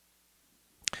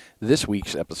This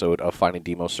week's episode of Finding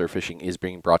Demo Surf Fishing is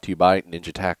being brought to you by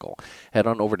Ninja Tackle. Head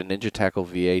on over to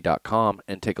ninjatackleva.com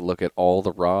and take a look at all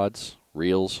the rods,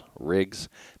 reels, rigs,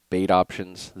 bait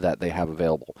options that they have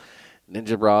available.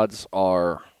 Ninja rods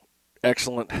are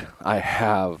excellent. I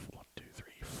have one, two,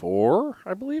 three, four,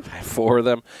 I believe. I have four of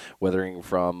them, weathering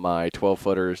from my 12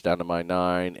 footers down to my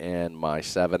 9 and my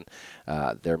 7.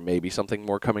 There may be something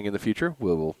more coming in the future.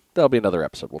 There'll be another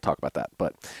episode. We'll talk about that.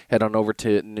 But head on over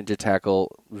to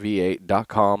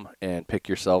ninjatackleva.com and pick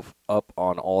yourself up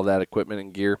on all that equipment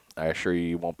and gear. I assure you,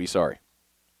 you won't be sorry.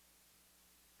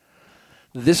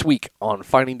 This week on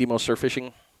Finding Demo Surf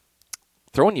Fishing,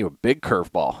 throwing you a big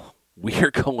curveball. We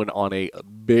are going on a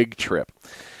big trip.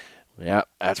 Yeah,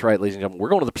 that's right, ladies and gentlemen. We're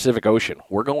going to the Pacific Ocean.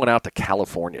 We're going out to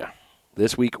California.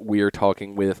 This week, we are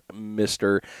talking with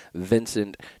Mr.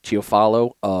 Vincent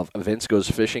Chiofalo of Vince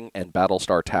Goes Fishing and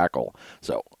Battlestar Tackle.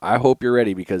 So I hope you're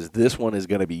ready because this one is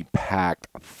going to be packed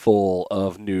full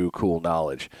of new cool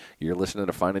knowledge. You're listening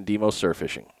to Finding Demo Surf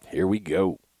Fishing. Here we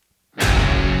go.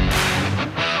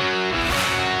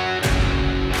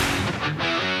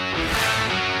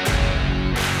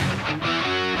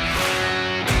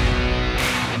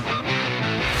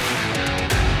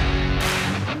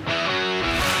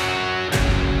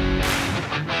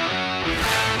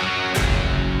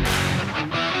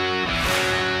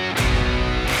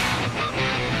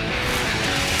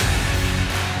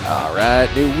 All right,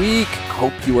 new week.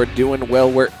 Hope you are doing well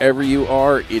wherever you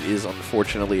are. It is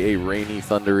unfortunately a rainy,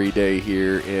 thundery day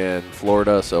here in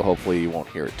Florida, so hopefully you won't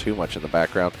hear it too much in the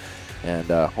background. And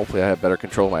hopefully I have better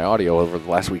control of my audio over the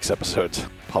last week's episodes.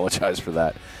 Apologize for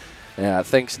that.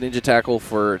 Thanks, Ninja Tackle,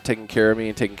 for taking care of me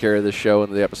and taking care of this show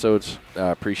and the episodes.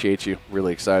 Appreciate you.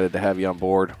 Really excited to have you on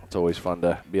board. It's always fun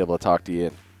to be able to talk to you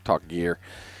and talk gear.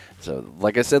 So,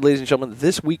 like I said, ladies and gentlemen,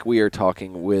 this week we are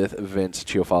talking with Vince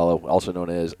Chiofalo, also known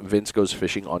as Vince Goes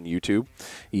Fishing on YouTube.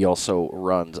 He also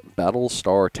runs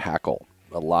Battlestar Tackle.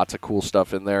 Lots of cool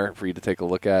stuff in there for you to take a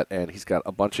look at, and he's got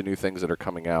a bunch of new things that are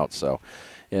coming out. So,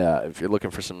 yeah, if you're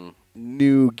looking for some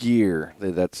new gear,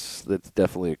 that's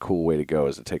definitely a cool way to go,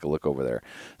 is to take a look over there.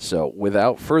 So,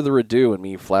 without further ado, and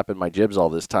me flapping my jibs all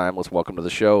this time, let's welcome to the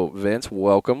show. Vince,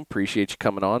 welcome. Appreciate you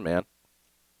coming on, man.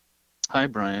 Hi,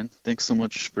 Brian. Thanks so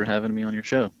much for having me on your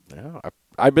show. Yeah,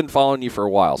 I've been following you for a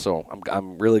while, so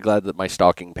I'm really glad that my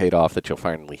stalking paid off, that you're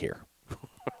finally here.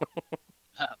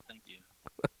 Thank you.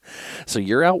 So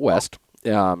you're out west.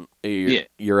 Yeah,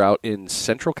 You're out in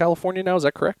Central California now, is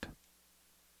that correct?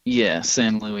 yeah,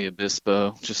 San Luis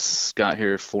Obispo. Just got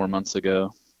here 4 months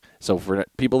ago. So for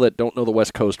people that don't know the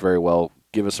West Coast very well,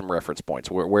 give us some reference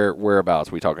points. Whereabouts?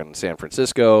 Are we talking San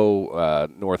Francisco,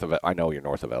 north of? I know you're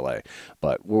north of LA,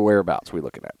 but whereabouts are we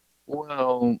looking at?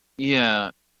 Well,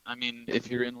 yeah. I mean, if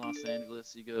you're in Los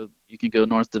Angeles, you can go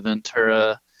north to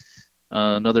Ventura.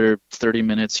 Another 30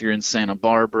 minutes, you're in Santa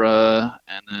Barbara,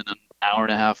 and then an hour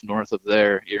and a half north of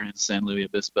there, you're in San Luis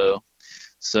Obispo.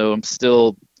 So I'm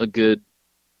still a good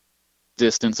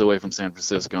distance away from San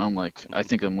Francisco. I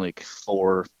think I'm like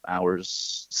 4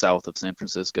 hours south of San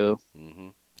Francisco. hmm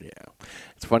Yeah,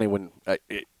 it's funny when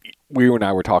we and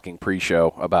I were talking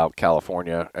pre-show about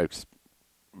California.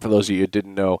 For those of you who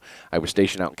didn't know, I was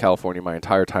stationed out in California my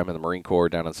entire time in the Marine Corps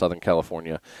down in Southern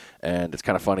California, and it's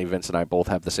kind of funny. Vince and I both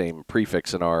have the same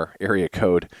prefix in our area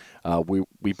code.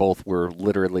 We both were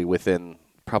literally within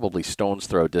probably stone's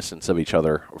throw distance of each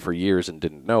other for years and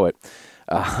didn't know it.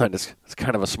 And it's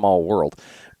kind of a small world,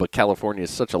 but California is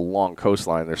such a long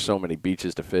coastline. There's so many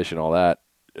beaches to fish and all that.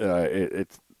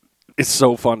 It's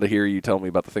so fun to hear you tell me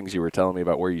about the things you were telling me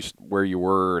about where you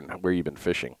were and where you've been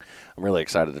fishing. I'm really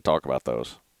excited to talk about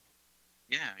those.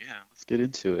 Yeah, yeah. Let's get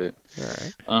into it. All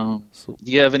right. So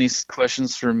Do you have any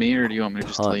questions for me, or do you want me to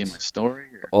just tell you tons. my story?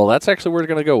 Or Well, that's actually where we're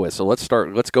going to go with. So let's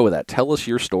start. Let's go with that. Tell us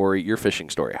your story, your fishing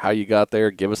story, how you got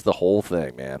there. Give us the whole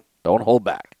thing, man. Don't hold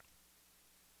back.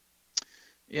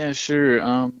 yeah,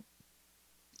 sure.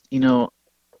 You know,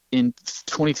 in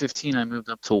 2015, I moved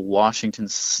up to Washington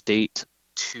State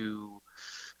to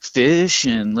fish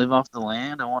and live off the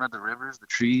land. I wanted the rivers, the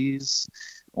trees.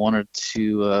 I wanted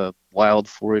to wild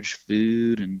forage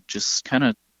food and just kind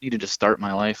of needed to start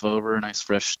my life over, a nice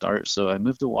fresh start. So I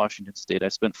moved to Washington State. I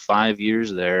spent 5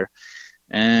 years there.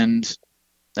 And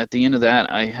at the end of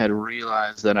that, I had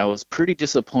realized that I was pretty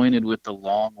disappointed with the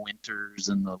long winters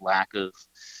and the lack of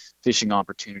fishing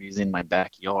opportunities in my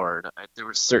backyard. There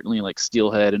was certainly like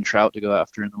steelhead and trout to go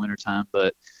after in the wintertime,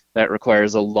 but that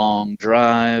requires a long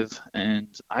drive. And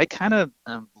I kind of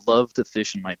love to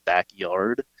fish in my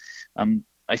backyard.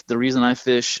 The reason I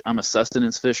fish, I'm a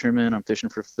sustenance fisherman. I'm fishing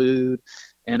for food,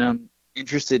 and I'm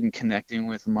interested in connecting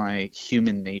with my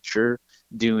human nature,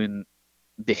 doing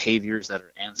behaviors that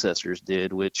our ancestors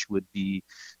did, which would be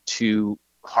to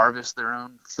harvest their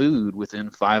own food within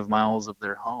 5 miles of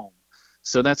their home.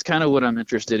 So that's kind of what I'm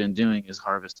interested in doing, is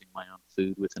harvesting my own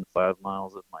food within 5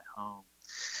 miles of my home.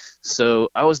 So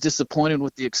I was disappointed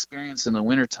with the experience in the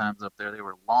winter times up there. They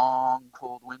were long,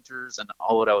 cold winters, and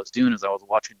all what I was doing is I was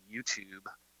watching YouTube,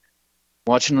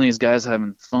 watching these guys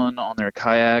having fun on their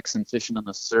kayaks and fishing on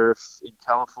the surf in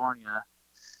California.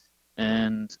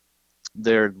 And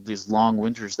these long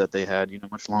winters that they had,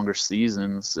 much longer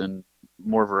seasons and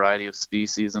more variety of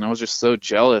species. And I was just so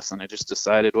jealous, and I just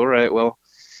decided, all right, well,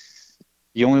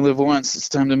 you only live once. It's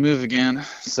time to move again.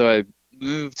 So I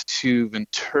moved to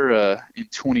Ventura in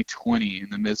 2020 in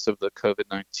the midst of the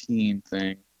COVID-19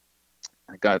 thing.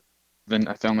 I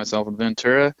found myself in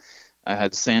Ventura. I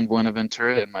had San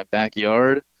Buenaventura in my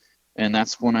backyard, and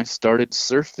that's when I started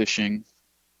surf fishing.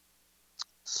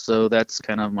 So that's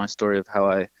kind of my story of how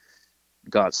I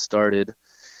got started.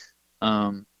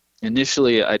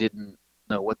 Initially, I didn't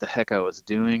know what the heck I was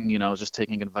doing. I was just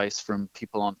taking advice from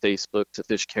people on Facebook to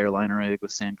fish Carolina rig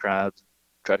with sand crabs,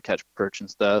 try to catch perch and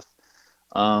stuff.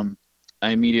 I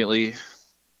immediately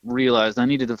realized I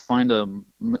needed to find a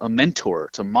mentor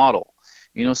to model.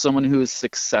 Someone who is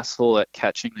successful at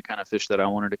catching the kind of fish that I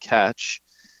wanted to catch,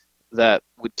 that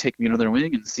would take me under their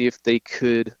wing and see if they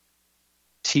could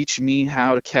teach me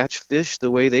how to catch fish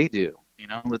the way they do.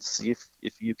 Let's see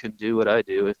if you can do what I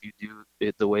do, if you do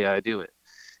it the way I do it.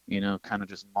 Kind of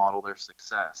just model their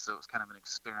success. So it was kind of an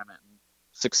experiment in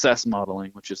success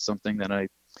modeling, which is something that I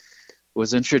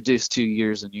was introduced to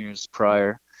years and years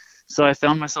prior. So I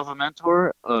found myself a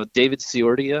mentor, David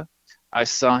Ciordia. I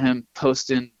saw him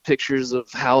posting pictures of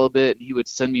halibut, and he would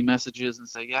send me messages and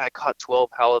say, yeah, I caught 12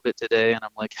 halibut today. And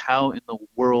I'm like, how in the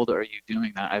world are you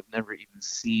doing that? I've never even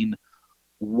seen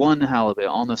one halibut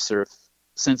on the surf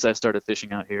since I started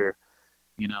fishing out here,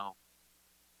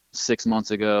 6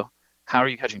 months ago. How are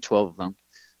you catching 12 of them?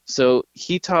 So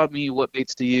he taught me what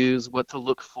baits to use, what to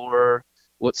look for,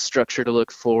 what structure to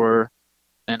look for,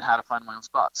 and how to find my own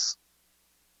spots.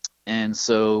 And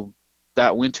so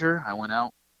that winter, I went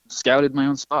out, scouted my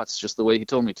own spots just the way he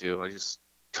told me to. I just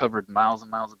covered miles and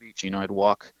miles of beach. I'd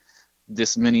walk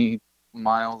this many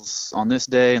miles on this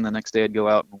day, and the next day I'd go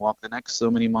out and walk the next so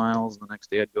many miles, and the next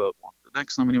day I'd go out and walk the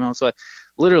next so many miles. So I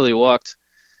literally walked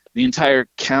the entire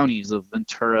counties of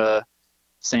Ventura,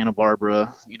 Santa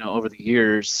Barbara, over the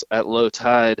years at low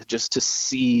tide, just to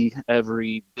see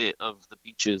every bit of the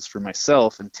beaches for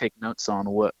myself and take notes on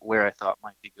where I thought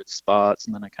might be good spots,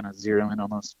 and then I kind of zero in on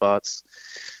those spots.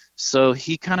 So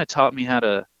he kind of taught me how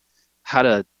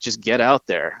to just get out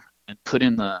there and put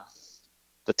in the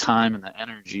time and the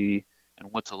energy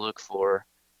and what to look for.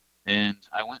 And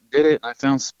I went and did it, and I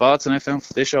found spots, and I found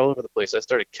fish all over the place. I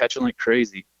started catching like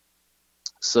crazy.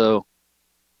 So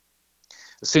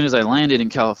as soon as I landed in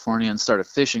California and started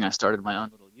fishing, I started my own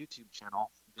little YouTube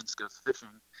channel, Vince Goes Fishing.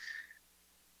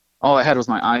 All I had was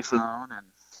my iPhone, and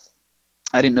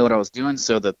I didn't know what I was doing,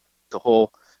 so the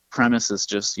whole premise is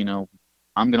just, I'm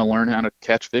going to learn how to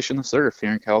catch fish in the surf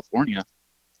here in California,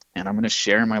 and I'm going to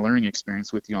share my learning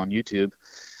experience with you on YouTube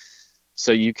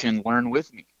so you can learn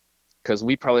with me, because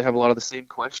we probably have a lot of the same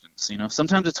questions.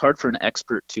 Sometimes it's hard for an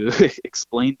expert to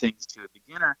explain things to a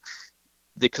beginner,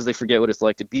 because they forget what it's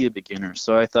like to be a beginner.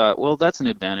 So I thought, well, that's an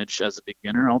advantage as a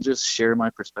beginner. I'll just share my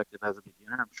perspective as a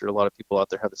beginner. I'm sure a lot of people out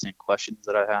there have the same questions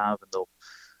that I have, and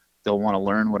they'll want to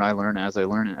learn what I learn as it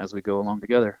as we go along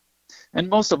together. And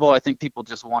most of all, I think people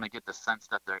just want to get the sense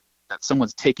that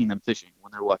someone's taking them fishing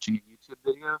when they're watching a YouTube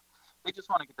video. They just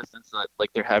want to get the sense that like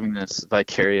they're having this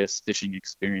vicarious fishing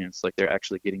experience, like they're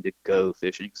actually getting to go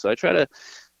fishing. So I try to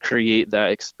create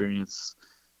that experience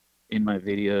in my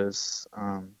videos,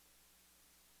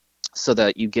 so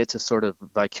that you get to sort of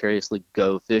vicariously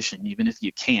go fishing, even if you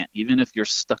can't, even if you're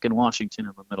stuck in Washington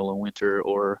in the middle of winter,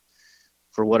 or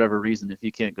for whatever reason, if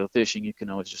you can't go fishing, you can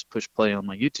always just push play on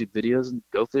my YouTube videos and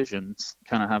go fish and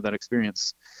kind of have that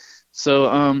experience.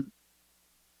 So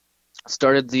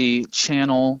started the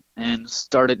channel and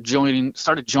started joining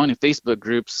Facebook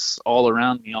groups all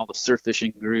around me, all the surf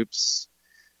fishing groups,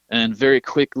 and very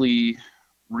quickly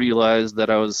realized that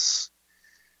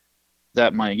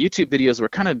my YouTube videos were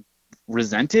kind of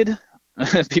resented.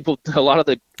 A lot of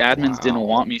the admins didn't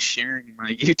want me sharing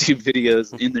my YouTube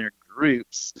videos in their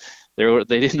groups. They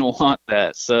didn't want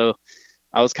that. So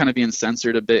I was kind of being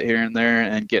censored a bit here and there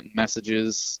and getting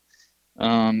messages.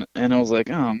 And I was like,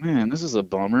 oh man, this is a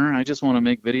bummer. I just want to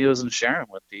make videos and share them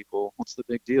with people. What's the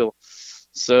big deal?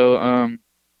 So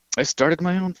I started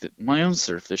my own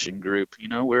surf fishing group,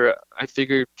 where I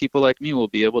figured people like me will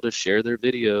be able to share their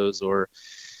videos or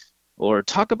or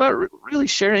talk about really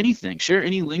share anything, share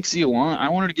any links you want. I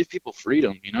wanted to give people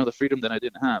freedom, the freedom that I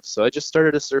didn't have. So I just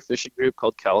started a surf fishing group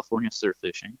called California Surf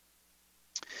Fishing,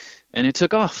 and it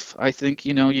took off. I think,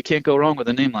 you can't go wrong with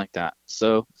a name like that.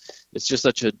 So it's just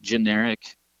such a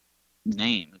generic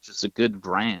name. It's just a good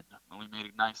brand. And we made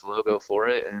a nice logo for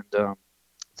it, and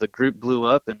the group blew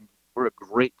up, and we're a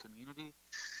great community.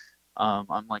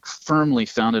 I'm like firmly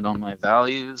founded on my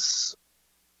values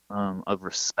of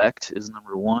respect is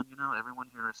number one. Everyone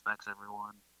here respects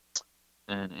everyone,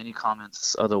 and any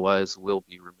comments otherwise will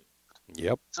be removed.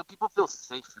 Yep. So people feel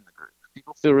safe in the group.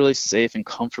 People feel really safe and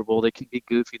comfortable. They can be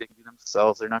goofy. They can be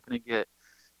themselves. They're not going to get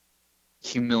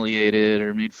humiliated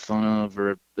or made fun of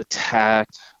or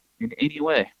attacked in any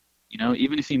way.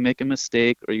 Even if you make a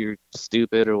mistake or you're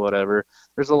stupid or whatever,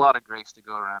 there's a lot of grace to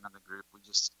go around in the group.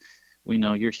 We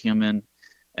know you're human,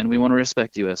 and we want to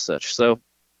respect you as such. So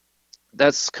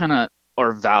that's kind of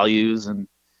our values, and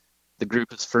the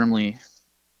group is firmly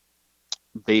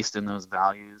based in those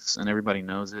values, and everybody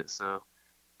knows it. So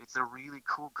it's a really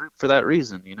cool group for that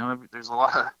reason. There's a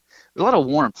lot of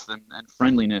warmth and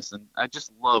friendliness, and I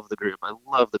just love the group. I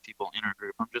love the people in our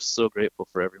group. I'm just so grateful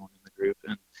for everyone in the group,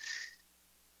 and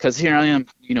because here I am,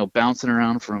 bouncing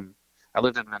around from. I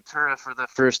lived in Ventura for the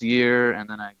first year, and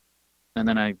then I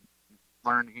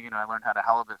learned, I learned how to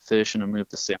halibut fish, and I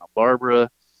moved to Santa Barbara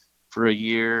for a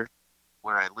year,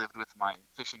 where I lived with my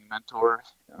fishing mentor.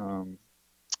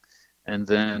 And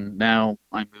then now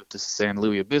I moved to San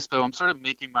Luis Obispo. I'm sort of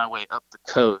making my way up the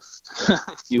coast,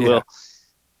 if you will.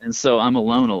 And so I'm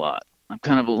alone a lot. I'm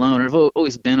kind of a loner. I've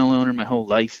always been a loner my whole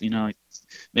life.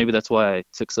 Maybe that's why I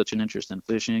took such an interest in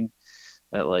fishing.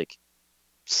 At like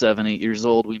 7, 8 years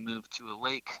old, we moved to a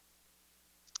lake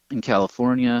in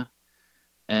California,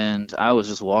 and I was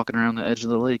just walking around the edge of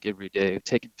the lake every day,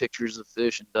 taking pictures of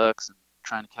fish and ducks and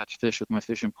trying to catch fish with my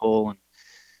fishing pole. And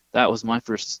that was my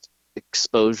first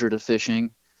exposure to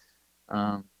fishing.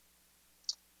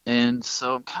 And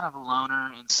so I'm kind of a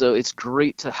loner, and so it's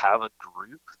great to have a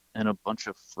group and a bunch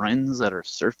of friends that are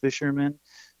surf fishermen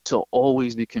to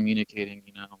always be communicating,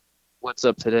 what's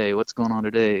up today, what's going on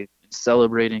today, and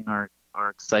celebrating our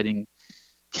exciting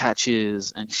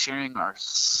catches and sharing our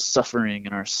suffering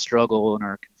and our struggle and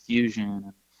our confusion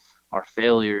and our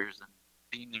failures and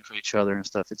being there for each other and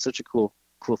stuff. It's such a cool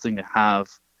thing to have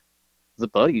the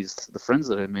buddies, the friends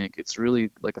that I make. It's really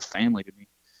like a family to me.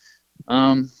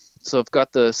 So I've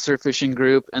got the surf fishing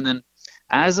group, and then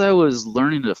as I was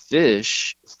learning to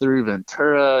fish through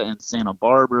Ventura and Santa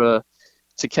Barbara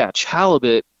to catch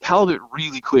halibut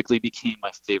really quickly became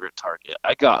my favorite target.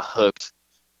 I got hooked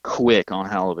quick on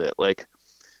halibut. Like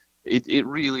it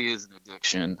really is an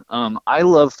addiction. I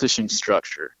love fishing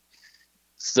structure.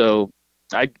 So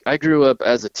I grew up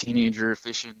as a teenager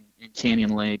fishing in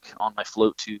Canyon Lake on my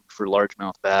float tube for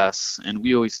largemouth bass, and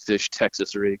we always fished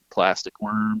Texas rig plastic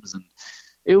worms, and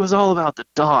it was all about the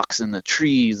docks and the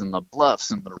trees and the bluffs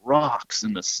and the rocks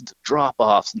and the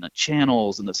drop-offs and the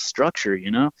channels and the structure,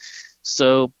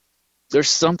 So there's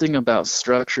something about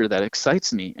structure that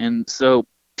excites me. And so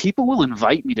people will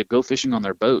invite me to go fishing on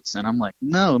their boats, and I'm like,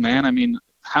 no, man, I mean,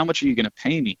 how much are you going to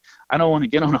pay me? I don't want to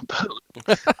get on a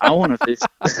boat. I want to fish.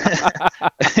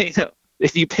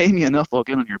 If you pay me enough, I'll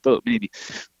get on your boat, maybe.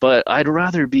 But I'd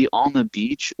rather be on the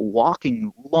beach,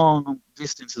 walking long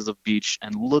distances of beach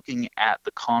and looking at the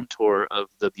contour of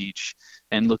the beach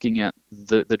and looking at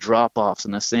the drop-offs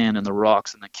and the sand and the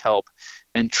rocks and the kelp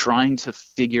and trying to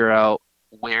figure out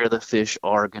where the fish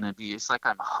are going to be. It's like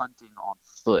I'm hunting on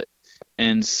foot.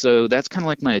 And so that's kind of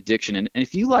like my addiction. And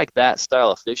if you like that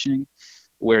style of fishing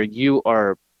where you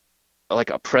are like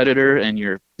a predator and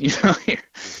you're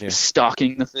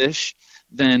stalking the fish,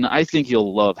 then I think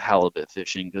you'll love halibut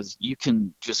fishing, because you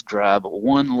can just grab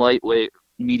one lightweight,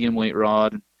 medium weight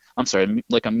rod. I'm sorry,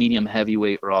 like a medium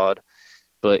heavyweight rod,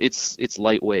 but it's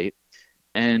lightweight,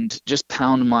 and just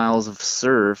pound miles of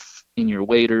surf in your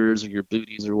waders or your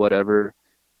booties or whatever,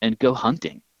 and go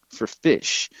hunting for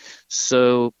fish.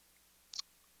 So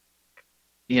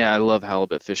yeah, I love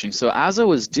halibut fishing. So as I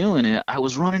was doing it, I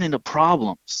was running into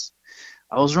problems.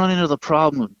 I was running into the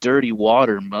problem of dirty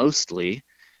water mostly,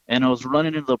 and I was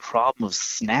running into the problem of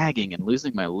snagging and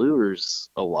losing my lures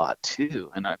a lot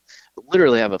too. And I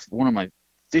literally have one of my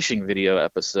fishing video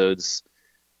episodes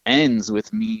ends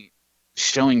with me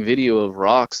showing video of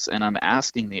rocks, and I'm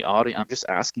asking the audience, I'm just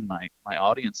asking my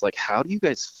audience, like, how do you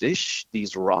guys fish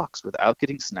these rocks without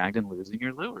getting snagged and losing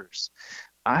your lures?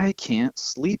 I can't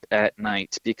sleep at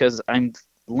night because I'm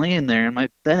laying there in my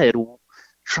bed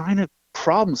trying to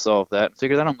problem solve that and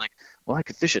figure that out. I'm like, well, I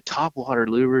could fish a topwater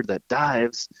lure that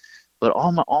dives, but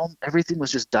everything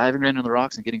was just diving right into the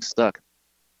rocks and getting stuck.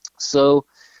 So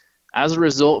As a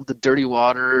result of the dirty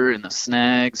water and the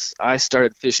snags, I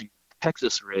started fishing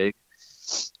Texas rig,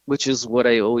 which is what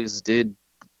I always did.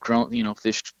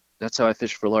 Fished. That's how I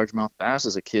fished for largemouth bass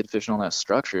as a kid, fishing on that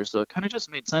structure. So it kind of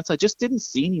just made sense. I just didn't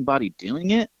see anybody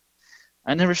doing it.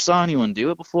 I never saw anyone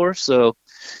do it before. So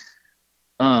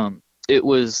it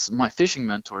was my fishing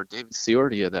mentor, David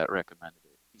Ciordia, that recommended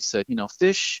it. He said,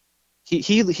 fish.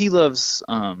 He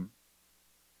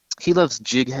loves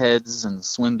jig heads and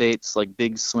swim baits, like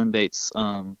big swim baits.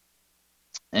 And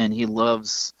he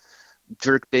loves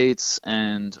jerk baits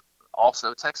and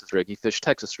also Texas rig. He fished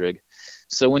Texas rig.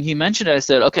 So when he mentioned it, I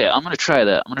said, okay, I'm going to try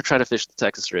that. I'm going to try to fish the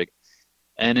Texas rig.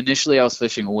 And initially I was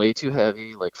fishing way too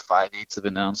heavy, like 5/8 of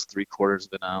an ounce, 3/4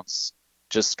 of an ounce,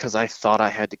 just because I thought I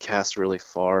had to cast really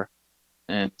far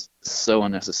and so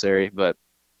unnecessary. But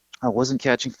I wasn't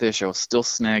catching fish. I was still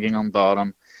snagging on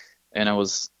bottom. And I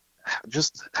was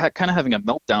just kind of having a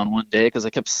meltdown one day because I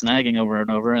kept snagging over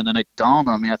and over. And then it dawned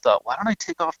on me. I thought, why don't I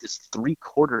take off this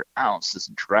 3/4 ounce that's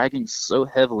dragging so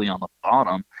heavily on the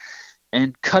bottom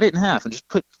and cut it in half and just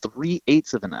put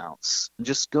 3/8 of an ounce and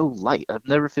just go light. I've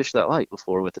never fished that light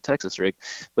before with the Texas rig.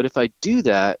 But if I do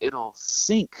that, it'll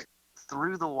sink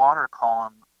through the water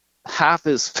column half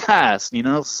as fast,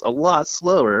 a lot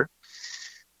slower.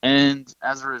 And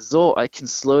as a result, I can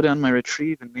slow down my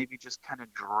retrieve and maybe just kind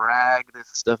of drag this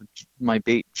stuff, my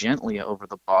bait, gently over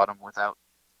the bottom without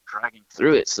dragging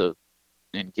through it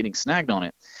and getting snagged on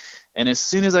it. And as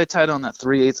soon as I tied on that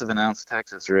 3/8 of an ounce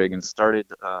Texas rig and started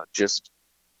just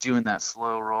doing that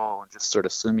slow roll and just sort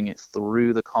of swimming it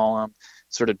through the column,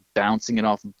 sort of bouncing it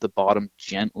off the bottom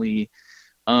gently,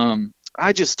 I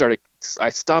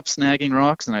stopped snagging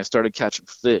rocks and I started catching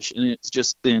fish. And it's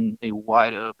just been a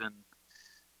wide open,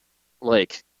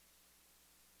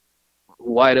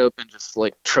 just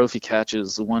like trophy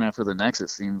catches one after the next. It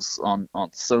seems on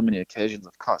so many occasions.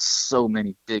 I've caught so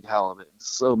many big halibut, and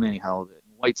so many halibut,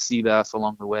 and white sea bass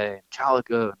along the way, and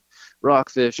calico, and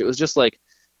rockfish. It was just like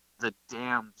the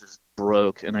dam just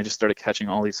broke, and I just started catching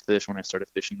all these fish when I started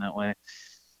fishing that way.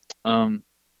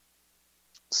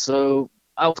 So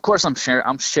of course I'm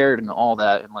sharing all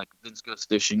that in like Vince Goes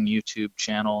Fishing YouTube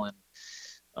channel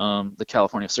and the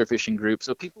California Surf Fishing Group.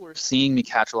 So people were seeing me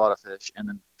catch a lot of fish, and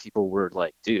then people were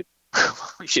like, dude,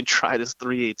 we should try this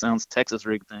 3/8 ounce Texas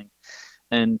rig thing.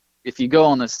 And if you go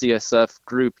on the CSF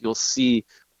group, you'll see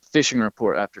fishing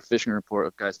report after fishing report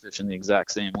of guys fishing the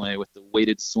exact same way with the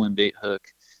weighted swim bait hook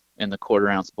and the 1/4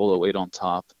 ounce bullet weight on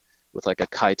top with like a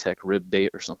Kitech rib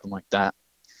bait or something like that.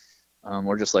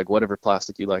 Or just like whatever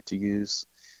plastic you like to use.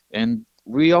 And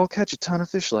we all catch a ton of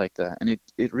fish like that. And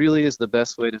it really is the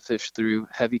best way to fish through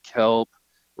heavy kelp,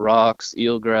 rocks,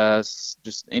 eelgrass,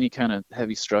 just any kind of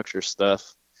heavy structure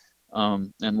stuff.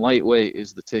 And lightweight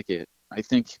is the ticket. I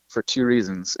think for 2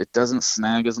 reasons. It doesn't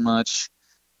snag as much,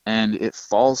 and it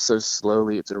falls so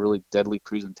slowly. It's a really deadly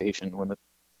presentation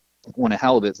when a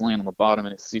halibut's laying on the bottom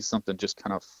and it sees something just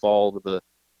kind of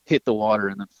hit the water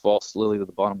and then fall slowly to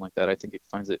the bottom like that. I think it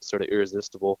finds it sort of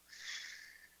irresistible.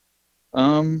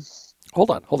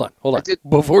 Hold on.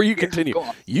 Before you continue,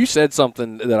 you said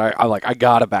something that I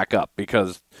gotta back up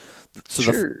because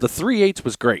Sure. the 3/8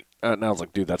 was great. And I was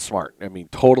like, dude, that's smart. I mean,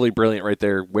 totally brilliant right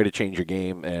there. Way to change your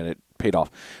game, and it paid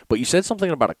off. But you said something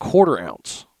about a 1/4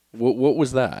 ounce. What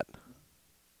was that?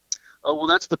 Oh, well,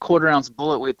 that's the 1/4 ounce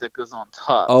bullet weight that goes on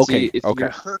top. Okay. See,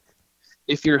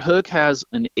 if your hook has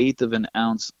 1/8 of an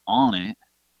ounce on it,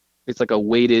 it's like a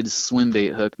weighted swim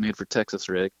bait hook made for Texas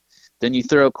rig. Then you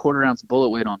throw a 1/4 ounce bullet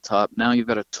weight on top. Now you've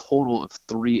got a total of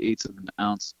 3/8 of an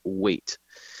ounce weight.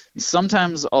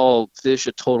 Sometimes I'll fish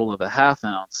a total of a 1/2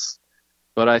 ounce,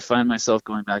 but I find myself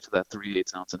going back to that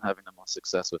 3/8 ounce and having the most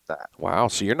success with that. Wow.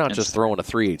 So you're not just throwing a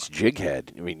 3/8 jig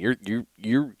head. I mean,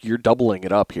 you're doubling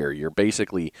it up here. You're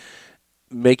basically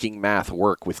making math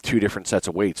work with 2 different sets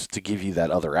of weights to give you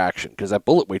that other action because that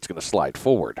bullet weight's going to slide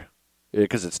forward.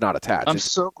 Because it's not attached. I'm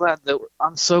so glad that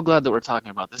we're talking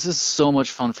about this. This is so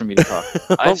much fun for me to talk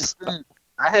about.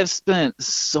 I have spent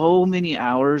so many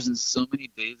hours and so many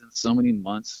days and so many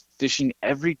months fishing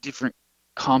every different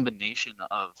combination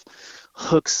of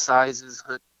hook sizes,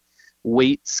 hook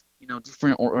weights,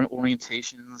 different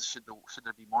orientations. Should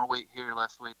there be more weight here,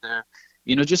 less weight there?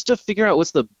 Just to figure out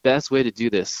what's the best way to do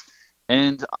this.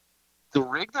 And the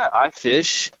rig that I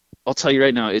fish, I'll tell you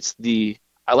right now,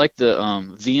 I like the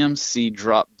VMC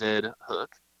drop dead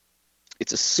hook.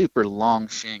 It's a super long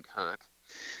shank hook,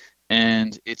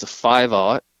 and it's a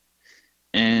 5/0,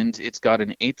 and it's got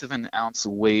 1/8 of an ounce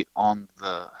weight on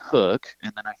the hook,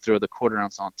 and then I throw the 1/4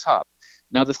 ounce on top.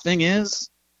 Now the thing is,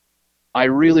 I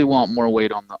really want more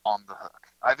weight on the hook.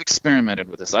 I've experimented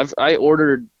with this. I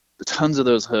ordered tons of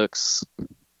those hooks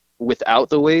without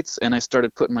the weights, and I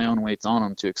started putting my own weights on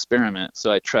them to experiment.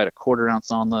 So I tried a 1/4 ounce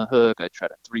on the hook, I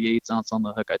tried a 3/8 ounce on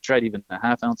the hook, I tried even a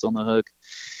 1/2 ounce on the hook.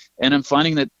 And I'm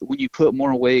finding that when you put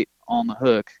more weight on the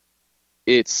hook,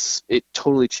 it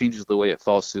totally changes the way it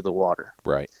falls through the water.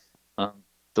 Right. Um,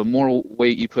 the more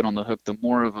weight you put on the hook, the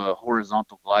more of a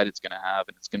horizontal glide it's going to have,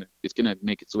 and it's gonna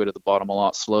make its way to the bottom a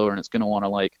lot slower, and it's going to want to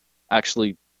like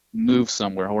actually move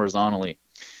somewhere horizontally.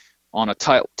 On a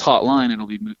taut line, it'll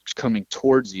be coming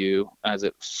towards you as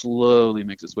it slowly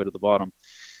makes its way to the bottom.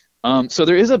 So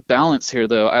there is a balance here,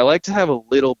 though. I like to have a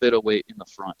little bit of weight in the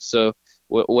front. So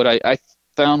what I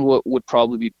found what would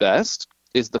probably be best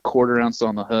is the 1/4 ounce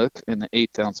on the hook and the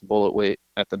 1/8 ounce bullet weight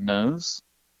at the nose,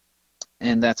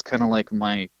 and that's kind of like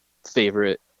my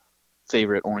favorite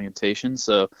orientation.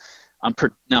 So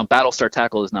now Battlestar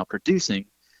Tackle is now producing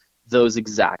those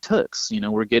exact hooks. You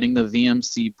know, we're getting the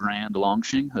VMC brand long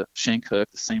shank hook,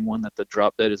 the same one that the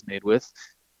drop bed is made with,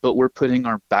 but we're putting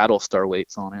our Battlestar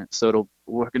weights on it. So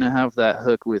we're going to have that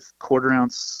hook with 1/4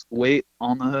 ounce weight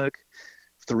on the hook,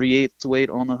 3/8 weight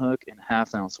on the hook, and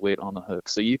 1/2 ounce weight on the hook.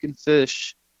 So you can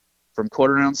fish from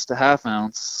 1/4 ounce to 1/2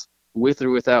 ounce with or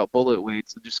without bullet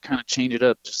weights, and just kind of change it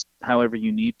up just however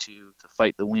you need to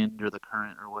fight the wind or the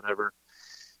current or whatever.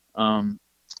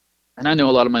 And I know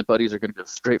a lot of my buddies are going to go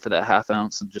straight for that 1/2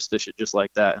 ounce and just fish it just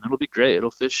like that, and it'll be great.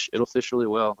 It'll fish really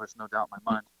well. There's no doubt in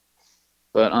my mind.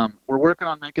 But we're working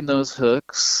on making those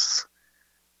hooks,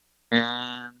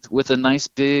 and with a nice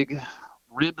big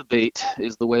rib bait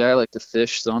is the way I like to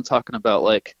fish. So I'm talking about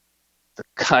like the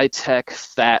Kitech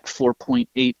Fat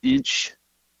 4.8 inch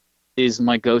is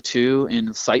my go-to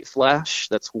in Sight Flash.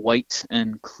 That's white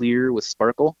and clear with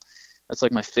sparkle. That's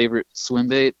like my favorite swim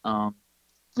bait.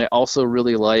 I also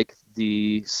really like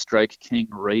the Strike King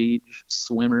Rage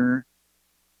Swimmer.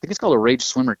 I think it's called a Rage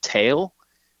Swimmer Tail.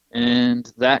 And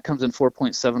that comes in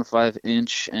 4.75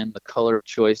 inch, and the color of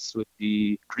choice would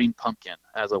be green pumpkin.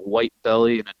 It has a white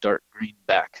belly and a dark green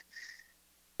back.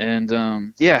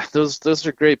 And yeah, those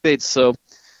are great baits. So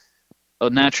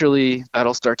naturally,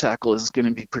 Battlestar Tackle is going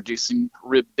to be producing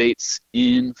rib baits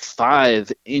in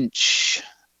 5-inch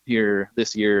here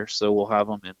this year. So we'll have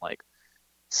them in like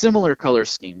similar color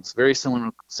schemes, very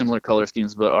similar color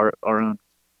schemes, but our own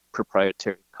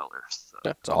proprietary colors. So.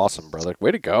 That's awesome, brother.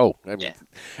 Way to go. I mean, yeah.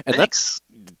 And Thanks.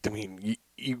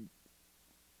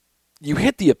 You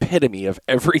hit the epitome of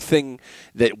everything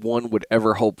that one would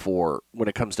ever hope for when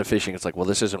it comes to fishing. It's like, well,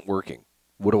 this isn't working.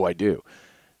 What do I do?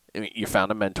 I mean, you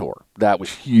found a mentor. That was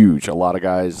huge. A lot of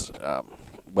guys,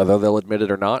 whether they'll admit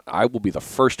it or not, I will be the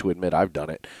first to admit I've done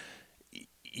it.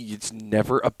 It's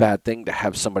never a bad thing to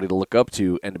have somebody to look up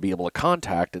to and to be able to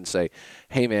contact and say,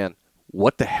 hey, man,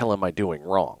 what the hell am I doing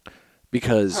wrong?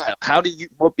 Because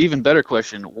even better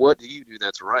question, what do you do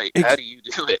that's right? How do you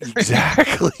do it?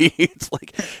 Exactly. It's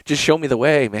like, just show me the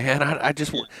way, man. I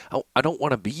don't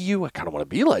want to be you. I kind of want to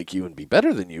be like you and be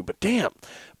better than you, but damn.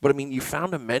 But I mean, you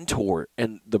found a mentor,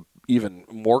 and the even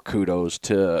more kudos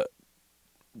to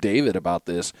David about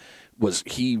this was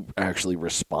he actually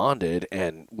responded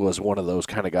and was one of those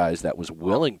kind of guys that was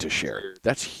willing to share.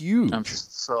 That's huge. I'm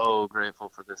so grateful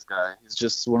for this guy. He's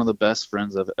just one of the best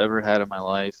friends I've ever had in my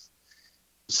life.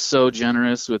 So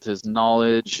generous with his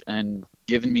knowledge and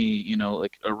giving me,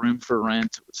 like a room for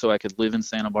rent so I could live in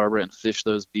Santa Barbara and fish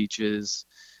those beaches.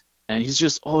 And he's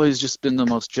just always just been the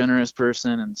most generous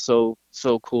person and so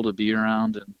cool to be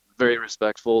around and very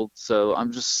respectful. So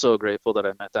I'm just so grateful that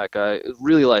I met that guy. It was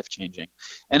really life-changing.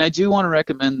 And I do want to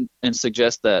recommend and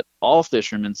suggest that all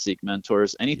fishermen seek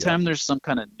mentors. Anytime there's some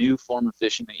kind of new form of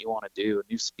fishing that you want to do, a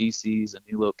new species, a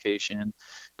new location,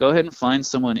 go ahead and find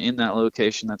someone in that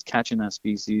location that's catching that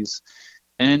species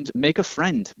and make a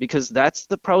friend, because that's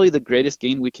probably the greatest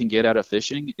gain we can get out of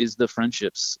fishing is the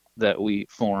friendships that we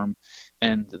form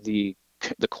and the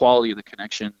quality of the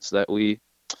connections that we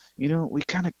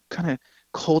kind of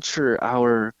culture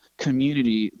our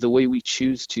community the way we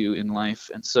choose to in life.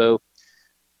 And so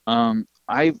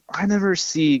I never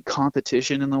see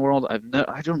competition in the world.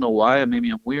 I don't know why,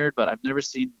 maybe I'm weird, but I've never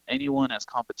seen anyone as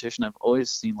competition. I've always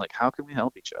seen like, how can we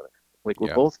help each other? Like,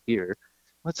 we're both here,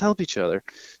 let's help each other.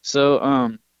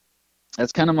 So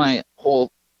that's kind of my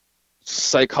whole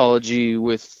psychology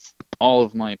with all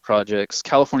of my projects.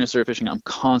 California Surf Fishing, I'm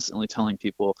constantly telling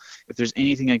people, if there's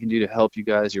anything I can do to help you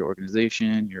guys, your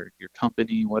organization, your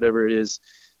company, whatever it is,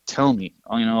 tell me.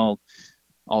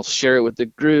 I'll share it with the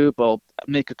group. I'll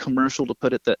make a commercial to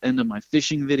put at the end of my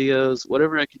fishing videos.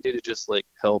 Whatever I can do to just like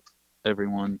help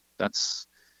everyone. That's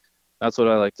what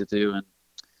I like to do. And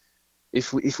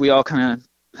if we all kind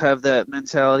of have that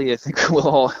mentality, I think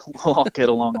we'll all get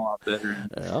along a lot better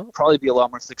and probably be a lot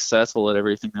more successful at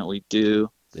everything that we do.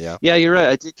 Yeah. Yeah, you're right.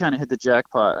 I did kind of hit the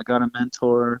jackpot. I got a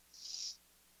mentor.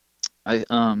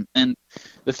 And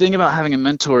the thing about having a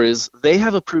mentor is they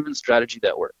have a proven strategy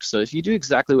that works. So if you do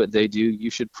exactly what they do, you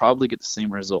should probably get the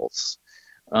same results.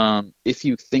 If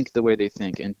you think the way they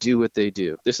think and do what they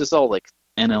do. This is all like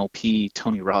NLP,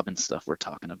 Tony Robbins stuff we're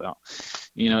talking about.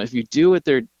 If you do what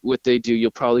they do,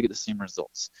 you'll probably get the same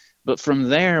results. But from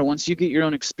there, once you get your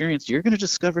own experience, you're going to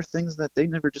discover things that they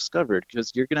never discovered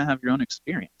because you're going to have your own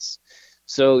experience.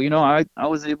 So, I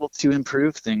was able to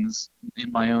improve things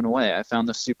in my own way. I found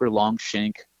the super long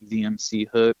shank VMC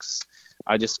hooks.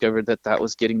 I discovered that that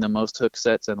was getting the most hook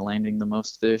sets and landing the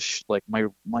most fish. Like my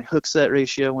hook set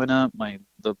ratio went up,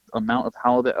 the amount of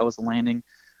halibut I was landing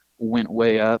went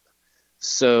way up.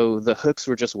 So the hooks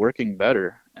were just working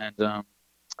better. And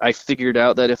I figured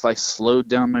out that if I slowed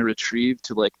down my retrieve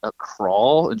to like a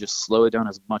crawl and just slow it down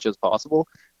as much as possible,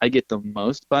 I get the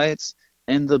most bites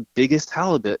and the biggest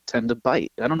halibut tend to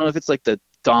bite. I don't know if it's like the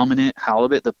dominant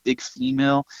halibut, the big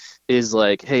female is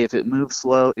like, hey, if it moves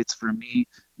slow, it's for me.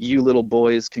 You little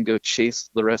boys can go chase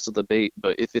the rest of the bait,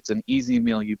 but if it's an easy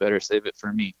meal, you better save it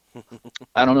for me.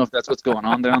 I don't know if that's what's going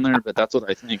on down there, but that's what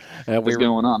I think And is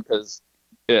going on because,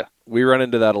 yeah. we run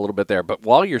into that a little bit there. But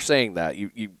while you're saying that,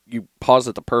 you pause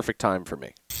at the perfect time for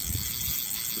me.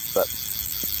 But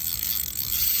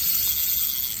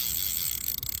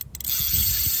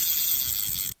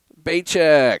Bait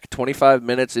check. 25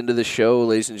 minutes into the show,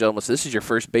 ladies and gentlemen. So this is your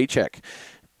first bait check.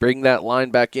 Bring that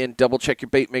line back in. Double check your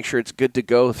bait. Make sure it's good to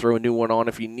go. Throw a new one on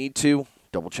if you need to.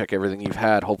 Double check everything you've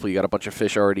had. Hopefully you got a bunch of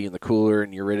fish already in the cooler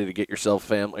and you're ready to get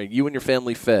you and your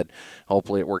family fed.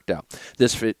 Hopefully it worked out.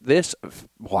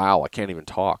 Wow, I can't even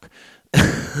talk.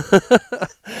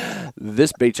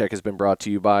 This bait check has been brought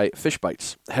to you by Fish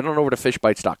Bites. Head on over to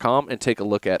fishbites.com and take a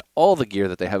look at all the gear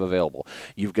that they have available.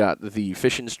 You've got the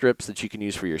fishing strips that you can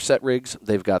use for your set rigs.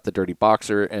 They've got the Dirty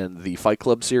Boxer and the Fight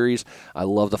Club series. I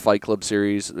love the Fight Club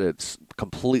series. It's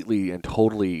completely and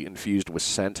totally infused with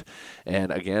scent.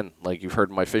 And again, like you've heard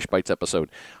in my Fish Bites episode,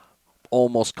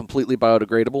 almost completely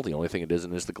biodegradable. The only thing it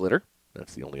isn't is the glitter.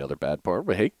 That's the only other bad part.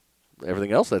 But hey,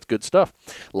 everything else, that's good stuff.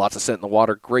 Lots of scent in the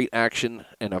water, great action,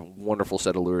 and a wonderful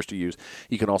set of lures to use.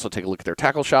 You can also take a look at their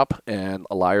tackle shop and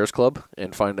a Liars Club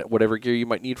and find whatever gear you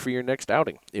might need for your next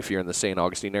outing. If you're in the St.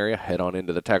 Augustine area, head on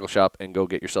into the tackle shop and go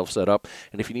get yourself set up.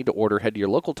 And if you need to order, head to your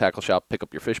local tackle shop, pick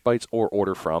up your Fish Bites, or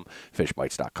order from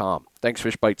fishbites.com. Thanks,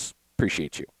 Fish Bites.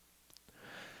 Appreciate you.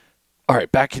 All right,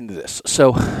 back into this.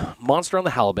 So, monster on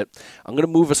the halibut. I'm going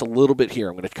to move us a little bit here.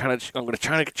 I'm going to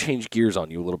try to change gears on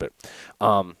you a little bit,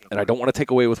 and I don't want to take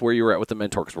away with where you were at with the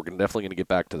mentor because we're definitely going to get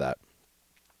back to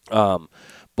that.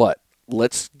 But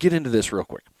let's get into this real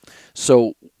quick.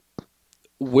 So,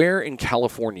 where in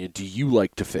California do you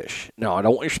like to fish? Now, I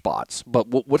don't want your spots, but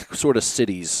what sort of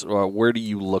cities or where do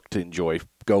you look to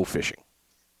go fishing?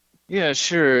 yeah,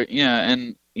 sure. Yeah,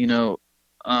 and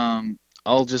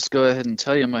I'll just go ahead and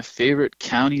tell you my favorite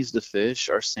counties to fish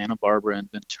are Santa Barbara and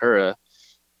Ventura.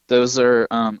 Those are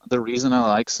the reason I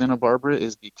like Santa Barbara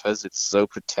is because it's so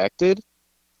protected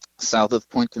south of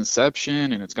Point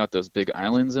Conception and it's got those big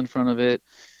islands in front of it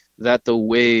that the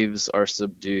waves are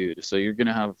subdued. So you're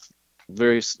gonna have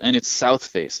and it's south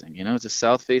facing, it's a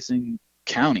south facing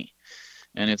county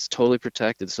and it's totally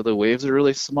protected. So the waves are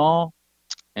really small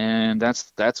and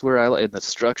that's where I like. And the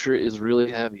structure is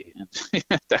really heavy,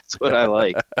 and that's what I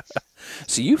like.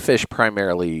 So you fish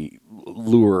primarily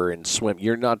lure and swim.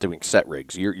 You're not doing set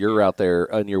rigs. You're out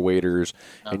there on your waders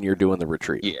and you're doing the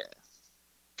retrieve. Yeah,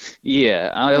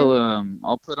 yeah.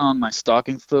 I'll put on my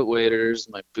stocking foot waders,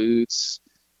 my boots.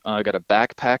 I got a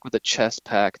backpack with a chest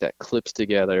pack that clips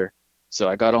together. So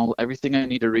I got everything I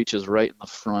need to reach is right in the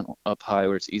front, up high,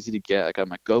 where it's easy to get. I got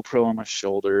my GoPro on my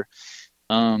shoulder.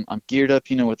 I'm geared up,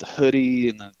 with the hoodie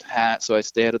and the hat, so I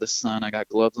stay out of the sun. I got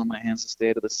gloves on my hands to stay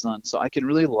out of the sun, so I can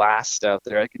really last out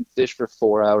there. I can fish for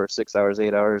 4 hours, 6 hours,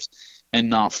 8 hours, and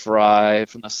not fry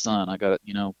from the sun. I got,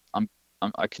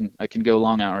 I can go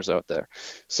long hours out there.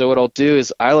 So what I'll do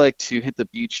is I like to hit the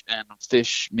beach and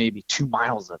fish maybe 2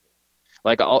 miles of it.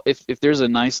 Like if there's a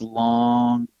nice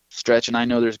long stretch and I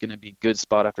know there's going to be good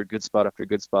spot after good spot after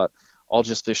good spot, I'll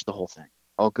just fish the whole thing.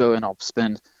 I'll go and I'll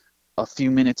spend a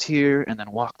few minutes here and then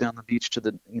walk down the beach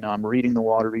to I'm reading the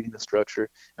water, reading the structure.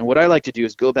 And what I like to do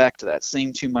is go back to that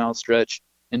same 2 mile stretch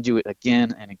and do it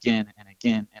again and again and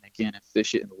again and again and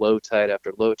fish it in low tide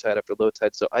after low tide after low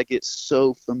tide. So I get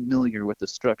so familiar with the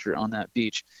structure on that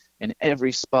beach in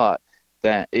every spot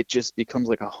that it just becomes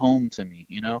like a home to me.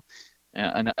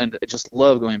 And I just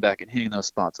love going back and hitting those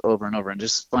spots over and over and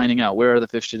just finding out where are the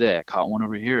fish today. I caught one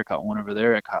over here, I caught one over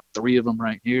there, I caught 3 of them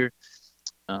right here.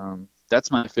 That's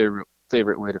my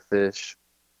favorite way to fish.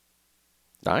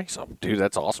 Nice. Dude,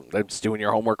 that's awesome. That's doing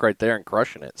your homework right there and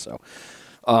crushing it. So,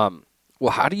 um,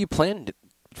 well, how do you plan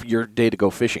your day to go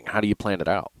fishing? How do you plan it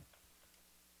out?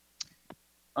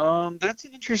 That's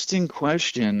an interesting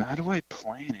question. How do I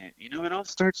plan it? It all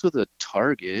starts with a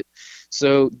target.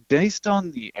 So based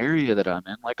on the area that I'm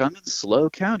in, like I'm in Slow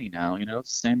County now,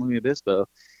 San Luis Obispo,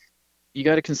 you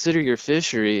got to consider your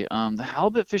fishery. The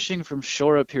halibut fishing from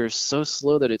shore up here is so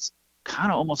slow that it's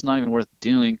kind of almost not even worth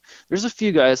doing. There's a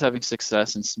few guys having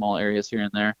success in small areas here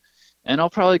and there, and I'll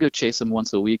probably go chase them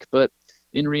once a week. But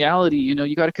in reality,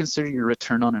 you got to consider your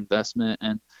return on investment.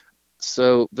 And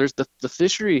so there's the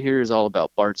fishery here is all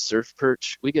about barred surf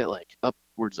perch. We get like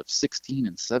upwards of 16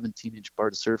 and 17-inch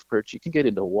barred surf perch. You can get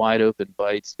into wide open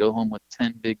bites, go home with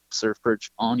 10 big surf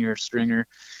perch on your stringer.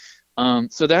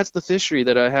 So that's the fishery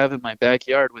that I have in my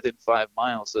backyard within 5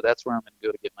 miles. So that's where I'm going to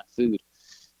go to get my food,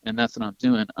 and that's what I'm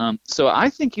doing. So I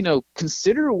think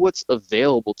consider what's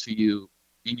available to you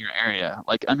in your area.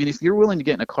 Like, I mean, if you're willing to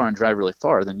get in a car and drive really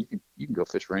far, then you can go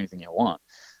fish for anything you want.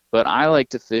 But I like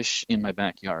to fish in my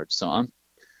backyard, so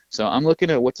I'm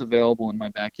looking at what's available in my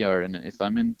backyard. And if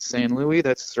I'm in San Luis,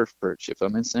 that's surf perch. If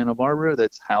I'm in Santa Barbara,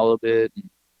 that's halibut and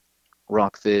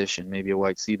rockfish and maybe a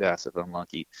white sea bass if I'm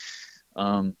lucky.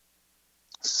 Um,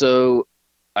 so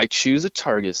I choose a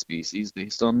target species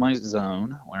based on my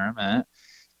zone where I'm at,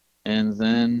 and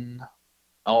then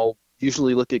I'll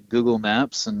usually look at Google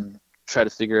Maps and try to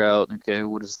figure out, okay,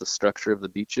 what is the structure of the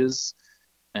beaches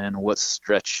and what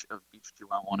stretch of beach do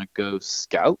I want to go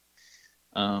scout.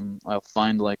 I'll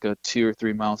find like a 2 or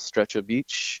 3 mile stretch of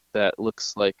beach that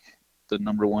looks like the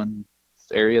number one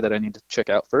area that I need to check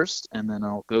out first, and then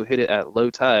I'll go hit it at low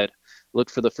tide, look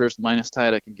for the first minus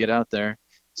tide I can get out there,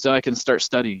 so I can start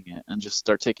studying it and just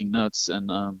start taking notes.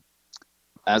 And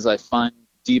as I find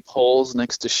deep holes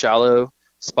next to shallow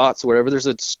spots wherever there's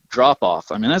a drop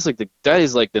off, I mean that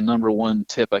is like the number one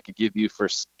tip I could give you for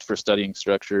studying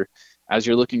structure as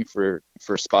you're looking for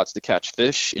spots to catch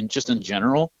fish. And just in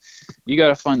general, you got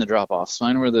to find the drop offs,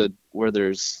 find where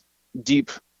there's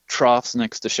deep troughs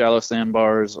next to shallow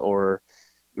sandbars or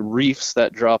reefs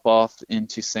that drop off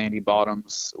into sandy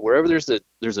bottoms. Wherever there's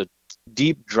a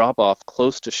deep drop off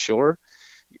close to shore,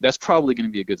 that's probably going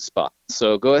to be a good spot.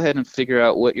 So go ahead and figure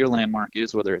out what your landmark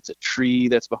is, whether it's a tree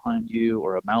that's behind you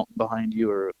or a mountain behind you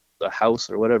or a house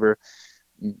or whatever.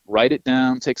 Write it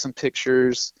down, take some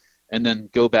pictures, and then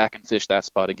go back and fish that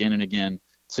spot again and again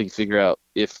so you figure out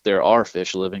if there are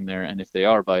fish living there and if they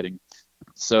are biting.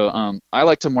 So I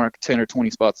like to mark 10 or 20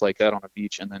 spots like that on a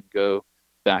beach and then go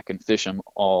back and fish them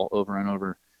all over and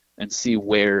over and see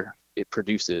where it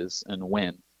produces and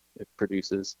when it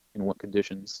produces, in what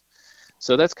conditions.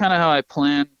 So that's kind of how I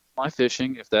plan my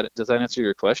fishing. If that does that answer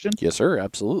your question? Yes, sir.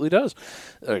 Absolutely does.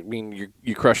 I mean,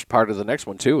 you crushed part of the next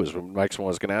one too. Is the next one I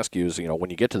was going to ask you is, when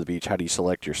you get to the beach, how do you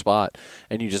select your spot?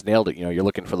 And you just nailed it. You're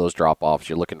looking for those drop offs.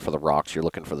 You're looking for the rocks. You're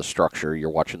looking for the structure.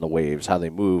 You're watching the waves, how they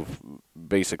move.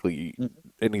 Basically,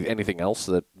 anything else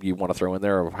that you want to throw in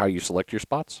there of how you select your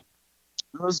spots?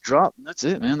 That's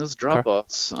it, man. Those Okay. drop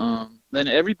offs. Then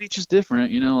every beach is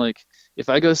different. Like if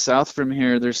I go south from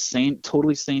here, there's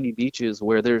totally sandy beaches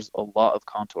where there's a lot of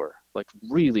contour, like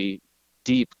really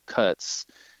deep cuts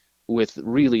with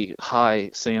really high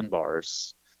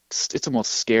sandbars. It's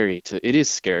almost it is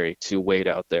scary to wade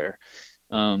out there.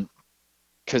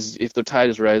 Because if the tide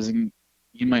is rising,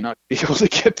 you might not be able to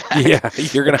get back Yeah,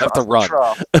 you're going to have to across the run.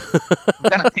 trough. You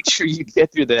gotta make sure you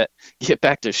get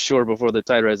back to shore before the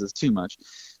tide rises too much.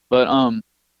 But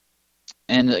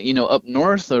and up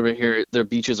north over here, their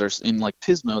beaches are in like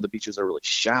Pismo. The beaches are really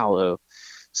shallow.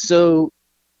 So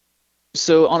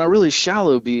on a really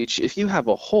shallow beach, if you have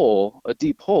a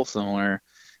deep hole somewhere,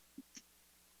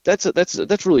 that's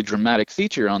really dramatic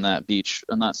feature on that beach,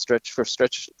 on that stretch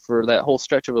for that whole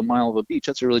stretch of a mile of a beach.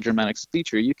 That's a really dramatic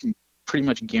feature. You can pretty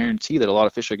much guarantee that a lot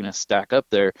of fish are going to stack up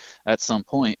there at some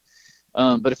point.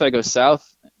 But if I go south,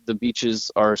 the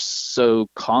beaches are so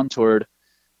contoured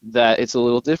that it's a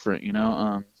little different.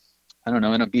 I don't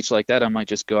know. In a beach like that, I might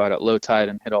just go out at low tide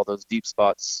and hit all those deep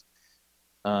spots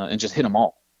and just hit them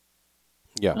all.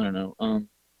 Yeah. I don't know.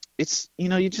 It's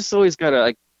you just always gotta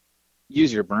like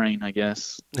use your brain, I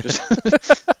guess. Just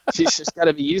you just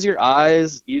gotta use your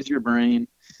eyes, use your brain,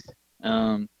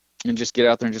 and just get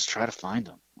out there and just try to find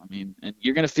them. I mean, and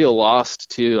you're gonna feel lost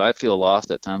too. I feel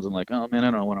lost at times. I'm like, oh man,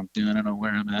 I don't know what I'm doing. I don't know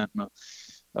where I'm at.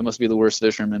 I must be the worst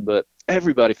fisherman. But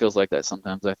everybody feels like that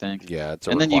sometimes, I think. Yeah, it's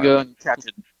a And then you go requirement.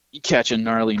 and you catch a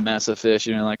gnarly mess of fish,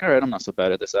 and you're like, all right, I'm not so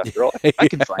bad at this after all. I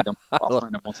can find them. I'll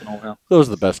find them once in a while. Those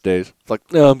are the best days. It's like,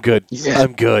 no, I'm good. Yeah,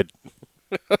 I'm good.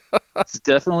 it's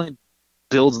definitely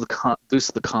builds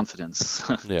boosts the confidence.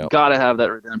 Yeah. Gotta have that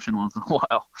redemption once in a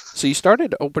while. So you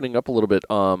started opening up a little bit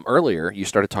earlier. You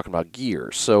started talking about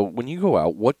gear. So when you go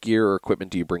out, what gear or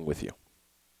equipment do you bring with you?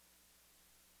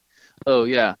 Oh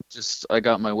yeah, just I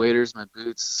got my waders, my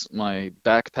boots, my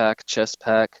backpack, chest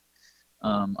pack.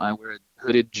 I wear a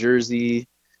hooded jersey.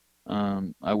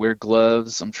 I wear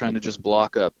gloves. I'm trying to just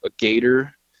block up a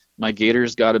gator. My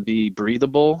gator's got to be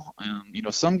breathable.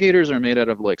 Some gators are made out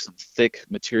of like some thick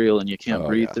material and you can't Oh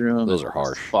breathe yeah, through them and those are they'll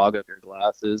just harsh. fog up your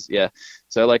glasses. Yeah.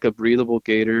 So I like a breathable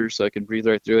gator so I can breathe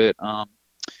right through it.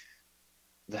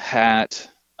 The hat.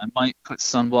 I might put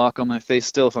sunblock on my face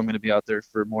still if I'm going to be out there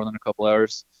for more than a couple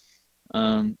hours.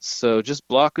 So just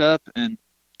block up and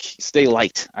stay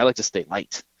light. I like to stay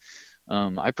light.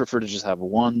 I prefer to just have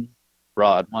one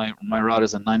rod. My rod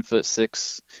is a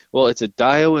 9'6". Well, it's a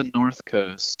Daiwa North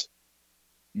Coast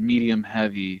medium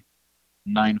heavy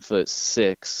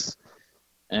 9'6",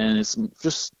 and it's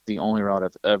just the only rod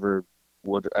I've ever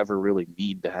would ever really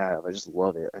need to have. I just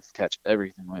love it. I catch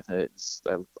everything with it.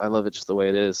 I love it just the way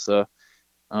it is. So,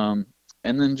 um,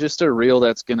 and then just a reel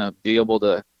that's gonna be able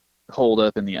to hold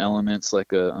up in the elements,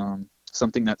 like a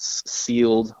something that's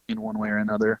sealed in one way or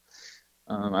another.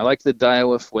 I like the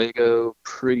Daiwa Fuego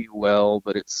pretty well,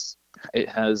 but it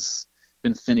has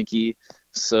been finicky.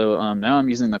 So now I'm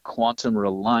using the Quantum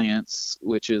Reliance,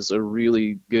 which is a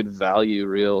really good value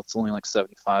reel. It's only like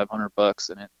 7,500 bucks,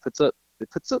 and it puts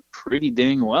up pretty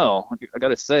dang well. I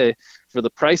gotta say, for the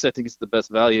price, I think it's the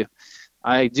best value.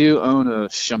 I do own a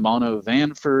Shimano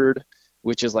Vanford,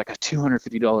 which is like a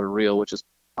 $250 reel, which is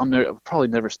I'll probably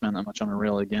never spend that much on a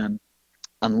reel again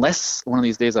unless one of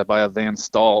these days I buy a Van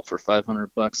Stall for 500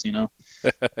 bucks,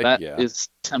 that Yeah. is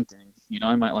tempting.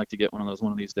 I might like to get one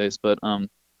of these days, but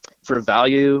for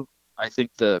value, I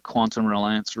think the Quantum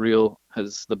Reliance reel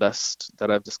has the best that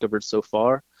I've discovered so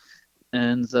far.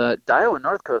 And the Daiwa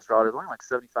North Coast rod is only like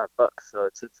 75 bucks, so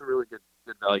it's a really good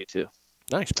value too.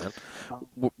 Nice, man.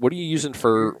 Um, What are you using gear.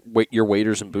 for your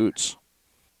waders and boots?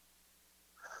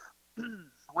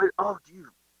 Wait, oh, dude,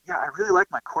 yeah, I really like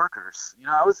my Corkers.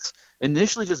 I was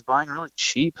initially just buying really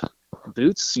cheap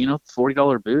boots,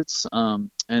 $40 boots,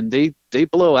 and they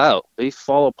blow out, they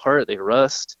fall apart, they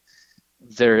rust.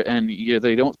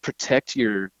 They don't protect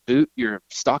your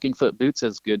stocking foot boots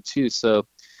as good too. So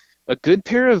a good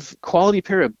quality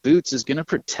pair of boots is going to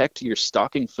protect your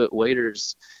stocking foot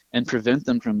waders and prevent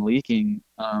them from leaking.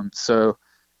 So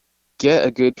get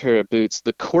a good pair of boots.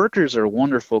 The Corkers are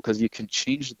wonderful because you can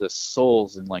change the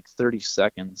soles in like 30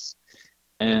 seconds.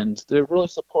 And they're really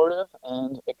supportive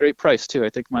and a great price too. I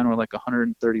think mine were like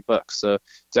 130 bucks. So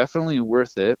definitely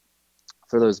worth it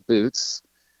for those boots.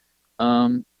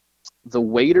 Um, the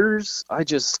waders, I've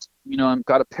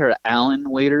got a pair of Allen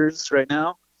waders right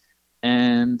now,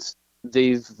 and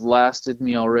they've lasted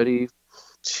me already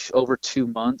over 2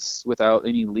 months without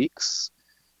any leaks.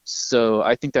 So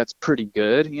I think that's pretty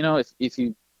good.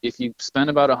 If you spend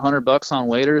about 100 bucks on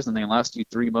waders and they last you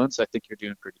 3 months, I think you're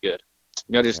doing pretty good.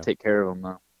 You gotta just Yeah. take care of them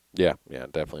though. Yeah, yeah,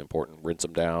 definitely important. Rinse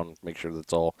them down, make sure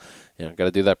that's all, got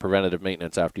to do that preventative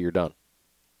maintenance after you're done.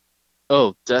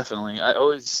 Oh, definitely. I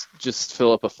always just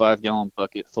fill up a 5-gallon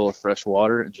bucket full of fresh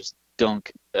water and just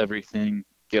dunk everything,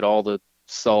 get all the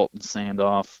salt and sand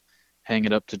off, hang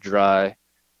it up to dry,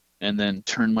 and then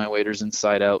turn my waders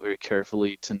inside out very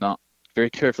carefully not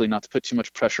to put too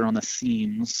much pressure on the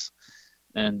seams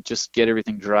and just get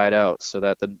everything dried out so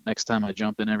that the next time I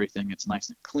jump in everything, it's nice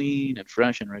and clean and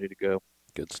fresh and ready to go.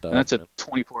 Good And stuff, that's a man.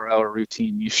 24-hour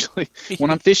routine usually. When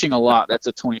I'm fishing a lot, that's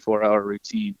a 24-hour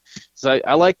routine. So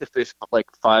I like to fish like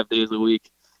 5 days a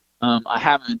week. I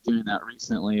haven't been doing that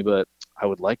recently, but I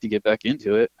would like to get back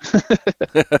into it.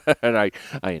 And I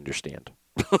understand.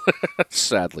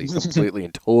 Sadly, completely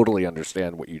and totally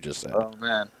understand what you just said. Oh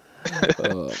man,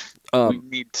 Uh, we um,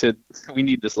 need to we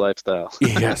need this lifestyle.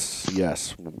 yes,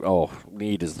 yes. Oh,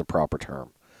 need is the proper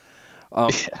term.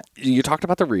 You talked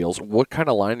about the reels. What kind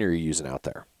of line are you using out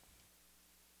there?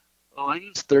 Oh, I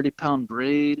use 30-pound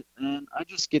braid, and I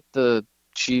just get the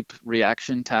cheap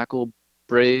reaction tackle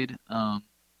braid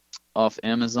off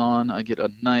Amazon. I get a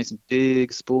nice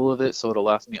big spool of it, so it'll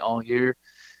last me all year.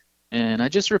 And I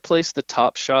just replaced the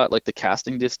top shot, like the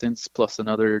casting distance, plus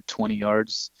another 20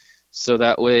 yards, so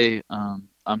that way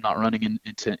I'm not running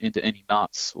into any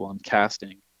knots while I'm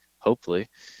casting, hopefully.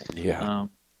 Yeah,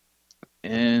 Um,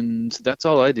 and that's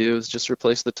all I do is just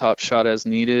replace the top shot as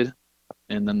needed,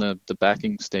 and then the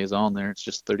backing stays on there. It's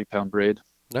just 30-pound braid.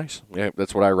 nice. Yeah,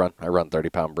 that's what I run. I run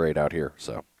 30-pound braid out here,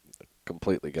 so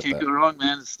completely get Can't that. go wrong,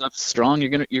 man. This stuff's strong.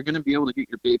 You're gonna be able to get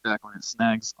your bait back when it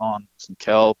snags on some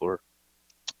kelp or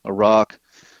a rock.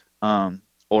 Um,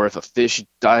 or if a fish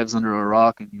dives under a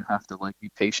rock and you have to like be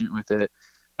patient with it,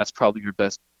 that's probably your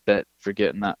best bet for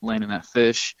getting that landing that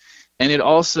fish. And it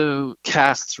also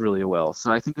casts really well.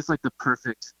 So I think it's like the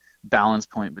perfect balance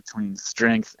point between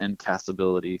strength and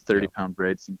castability. Yeah. 30-pound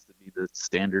braid seems to be the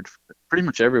standard pretty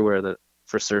much everywhere that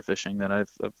for surf fishing that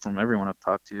I've from everyone I've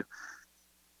talked to.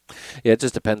 Yeah, it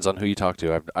just depends on who you talk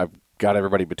to. I've got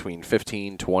everybody between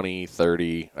 15, 20,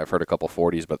 30. I've heard a couple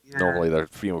 40s, but Yeah, normally they're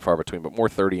few and far between, but more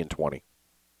 30 and 20.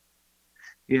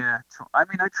 yeah. I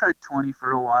mean, I tried 20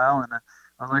 for a while, and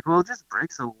I was like, well, it just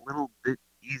breaks a little bit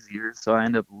easier, so I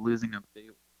end up losing a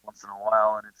bait once in a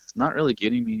while, and it's not really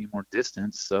getting me any more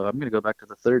distance. So I'm gonna go back to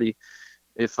the 30.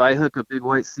 If I hook a big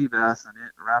white sea bass and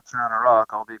it wraps around a rock,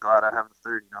 I'll be glad I have the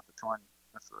 30, not the 20.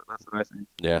 That's what I think.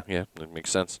 Yeah, yeah, that makes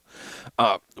sense.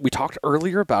 We talked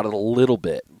earlier about it a little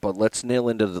bit, but let's nail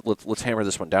into let's hammer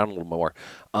this one down a little more.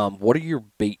 What are your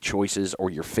bait choices or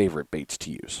your favorite baits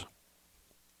to use?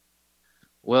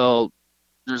 Well,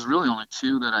 there's really only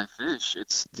two that I fish.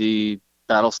 It's the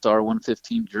Battlestar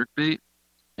 115 jerkbait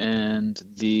and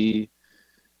the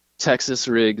Texas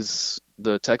rigs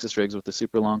with the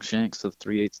super long shanks, so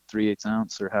 3/8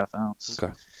 ounce or half ounce,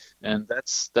 Okay. and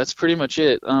that's pretty much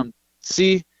it.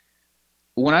 See,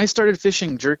 when I started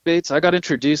fishing jerkbaits, I got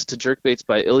introduced to jerkbaits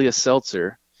by Ilya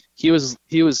Seltzer. He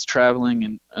was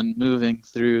traveling and moving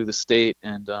through the state,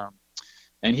 and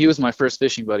he was my first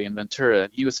fishing buddy in Ventura,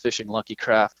 and he was fishing Lucky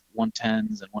Craft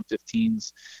 110s and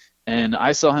 115s, and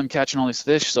I saw him catching all these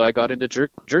fish, so I got into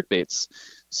jerkbaits.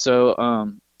 So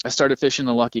I started fishing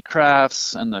the Lucky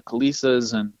Crafts and the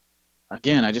Khalisas, and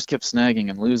again, I just kept snagging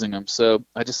and losing them. So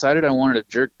I decided I wanted a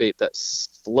jerkbait that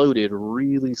floated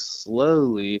really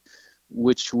slowly,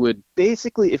 which would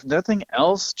basically, if nothing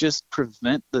else, just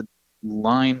prevent the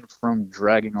line from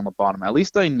dragging on the bottom. At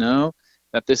least I know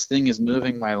that this thing is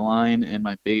moving my line and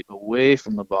my bait away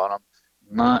from the bottom,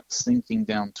 not sinking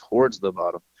down towards the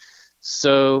bottom.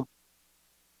 So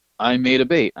I made a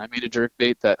bait. I made a jerk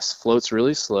bait that floats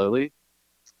really slowly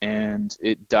and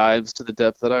it dives to the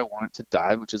depth that I want it to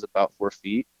dive, which is about 4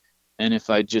 feet. And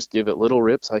if I just give it little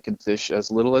rips, I can fish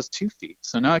as little as 2 feet.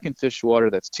 So now I can fish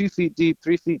water that's 2 feet deep,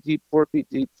 3 feet deep, 4 feet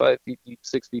deep, 5 feet deep,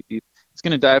 6 feet deep. It's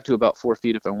going to dive to about 4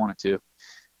 feet if I want it to.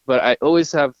 But I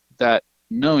always have that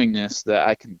knowingness that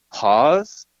I can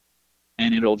pause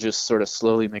and it'll just sort of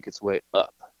slowly make its way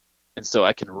up. And so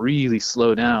I can really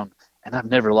slow down. And I've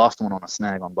never lost one on a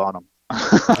snag on bottom.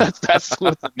 That's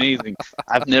what's amazing.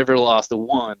 I've never lost a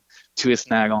one to a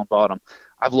snag on bottom.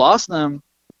 I've lost them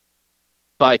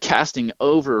by casting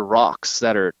over rocks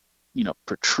that are,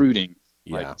 protruding,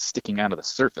 like Yeah. sticking out of the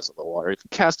surface of the water. If you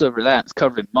cast over that, it's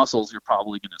covered in mussels, you're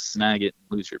probably going to snag it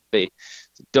and lose your bait.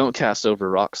 So don't cast over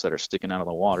rocks that are sticking out of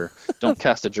the water. Don't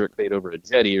cast a jerk bait over a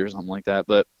jetty or something like that.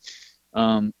 But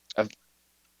um, I've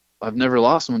I've never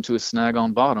lost one to a snag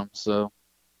on bottom, so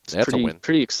it's That's a win.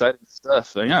 pretty exciting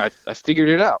stuff. And yeah, I figured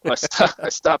it out. I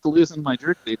stopped losing my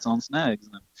jerk baits on snags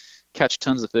and catch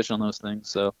tons of fish on those things.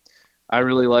 So I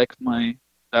really like my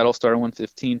Battlestar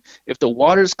 115. If the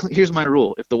water's here's my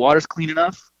rule: if the water's clean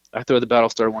enough, I throw the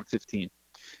Battlestar 115.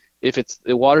 If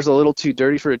the water's a little too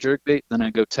dirty for a jerk bait, then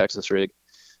I go Texas rig.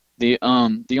 The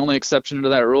only exception to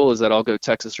that rule is that I'll go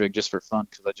Texas rig just for fun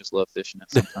because I just love fishing it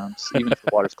sometimes, even if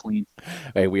the water's clean.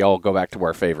 Hey, we all go back to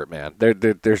our favorite, man.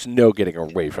 There's no getting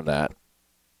away from that.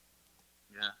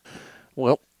 Yeah.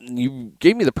 Well, you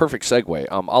gave me the perfect segue.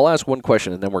 I'll ask one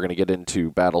question, and then we're going to get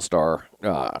into Battlestar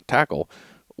tackle.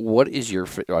 What is your?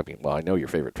 I know your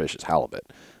favorite fish is halibut.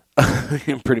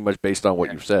 Pretty much based on what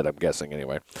Yeah. you've said, I'm guessing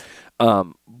anyway.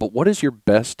 But what is your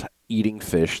best eating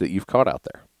fish that you've caught out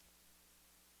there?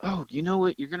 Oh, you know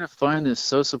what? You're gonna find this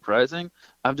so surprising.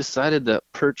 I've decided that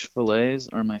perch fillets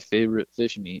are my favorite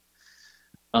fish meat.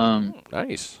 Um,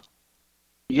 Nice.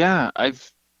 yeah, I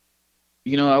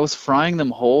was frying them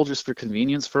whole just for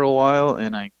convenience for a while,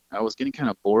 and I was getting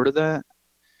kind of bored of that,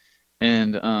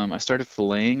 and I started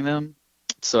filleting them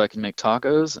so I can make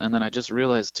tacos, and then I just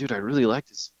realized, dude, I really like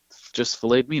this just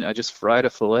filleted meat. I just fried a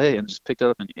fillet and just picked it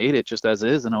up and ate it just as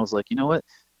is, and I was like, you know what?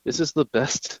 This is the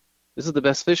best. This is the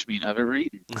best fish meat I've ever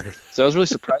eaten. So I was really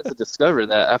surprised to discover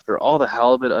that after all the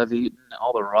halibut I've eaten,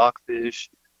 all the rockfish,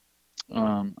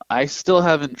 I still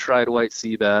haven't tried white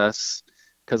sea bass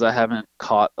because I haven't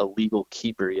caught a legal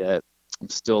keeper yet. I'm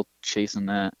still chasing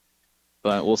that,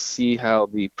 but we'll see how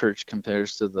the perch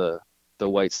compares to the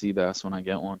white sea bass when I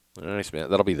get one. Nice, man.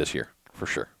 That'll be this year for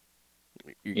sure.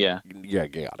 Yeah. Yeah,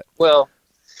 got it. Well,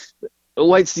 a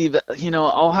white sea bass,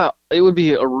 I'll have it would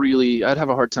be I'd have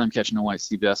a hard time catching a white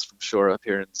sea bass from shore up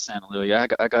here in Santa Lucia.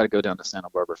 I got to go down to Santa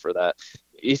Barbara for that.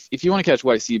 if you want to catch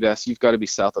white sea bass, you've got to be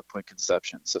south of Point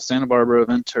Conception. So Santa Barbara,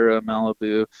 Ventura,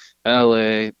 Malibu,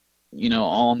 LA,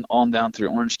 on down through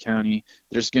Orange County,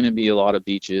 there's going to be a lot of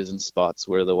beaches and spots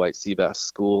where the white sea bass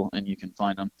school, and you can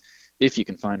find them if you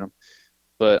can find them.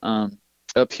 But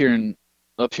up here in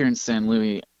up here in San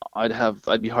Luis,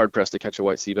 I'd be hard pressed to catch a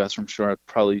white sea bass from shore. I'd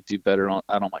probably do better out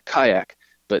on my kayak.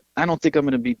 But I don't think I'm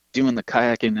going to be doing the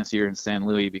kayaking this year in San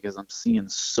Luis because I'm seeing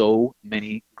so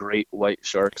many great white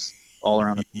sharks all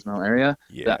around the Pismo area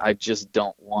Yeah. that I just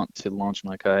don't want to launch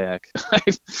my kayak.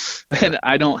 And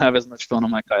I don't have as much fun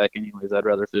on my kayak anyways. I'd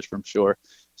rather fish from shore.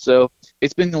 So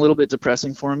it's been a little bit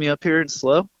depressing for me up here in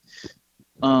SLO,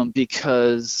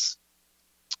 because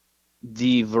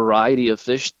the variety of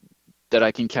fish that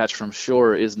I can catch from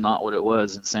shore is not what it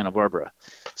was in Santa Barbara.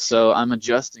 So I'm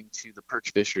adjusting to the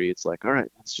perch fishery. It's like, all right,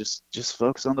 let's just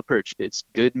focus on the perch. It's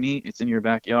good meat. It's in your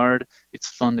backyard. It's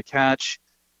fun to catch.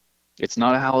 It's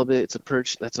not a halibut. It's a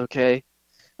perch. That's okay.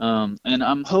 And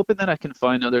I'm hoping that I can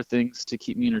find other things to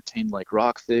keep me entertained, like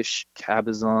rockfish,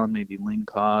 cabezon, maybe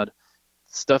lingcod,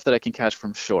 stuff that I can catch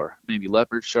from shore, maybe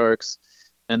leopard sharks.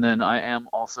 And then I am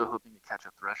also hoping to catch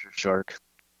a thresher shark,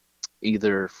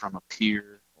 either from a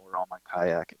pier or on my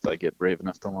kayak if I get brave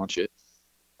enough to launch it.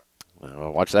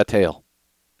 Watch that tail.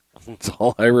 That's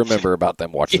all I remember about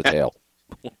them. Watch the Yeah, tail.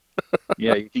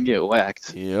 yeah, you can get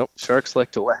whacked. Yep. Sharks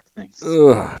like to whack things.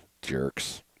 Ugh,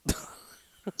 jerks.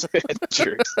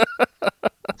 Jerks.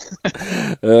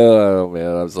 Oh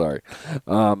man, I'm sorry.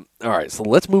 All right, so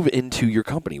let's move into your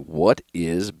company. What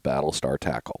is Battlestar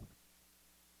Tackle?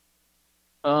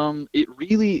 It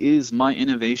really is my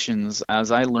innovations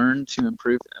as I learn to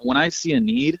improve. When I see a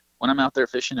need, when I'm out there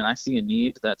fishing and I see a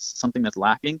need that's something that's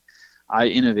lacking, I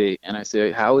innovate and I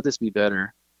say, how would this be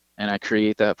better? And I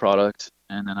create that product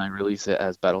and then I release it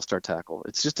as Battlestar Tackle.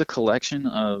 It's just a collection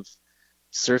of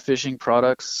surf fishing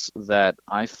products that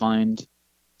I find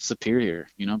superior,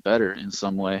 better in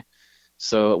some way.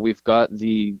 So we've got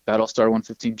the Battlestar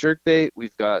 115 jerkbait.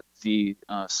 We've got the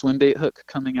swim bait hook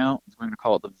coming out. We're going to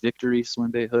call it the Victory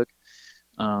swim bait hook.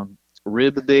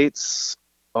 Rib baits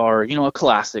are, a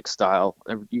classic style.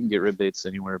 You can get rib baits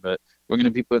anywhere, but we're going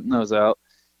to be putting those out.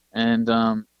 And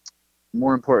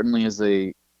more importantly is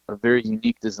a very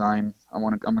unique design. I'm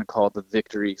going to call it the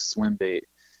Victory swim bait.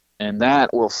 And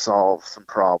that will solve some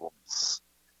problems.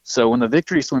 So when the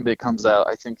Victory swim bait comes out,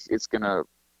 I think it's going to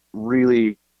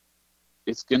really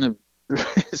it's gonna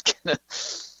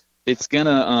it's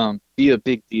gonna be a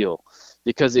big deal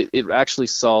because it actually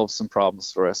solves some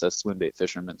problems for us as swim bait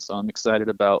fishermen. So I'm excited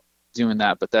about doing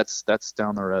that, but that's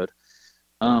down the road.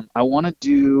 I want to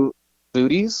do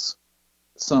booties,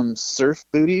 some surf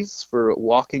booties for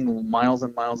walking miles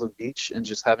and miles of beach and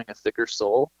just having a thicker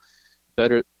sole.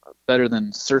 Better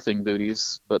than surfing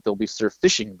booties, but they'll be surf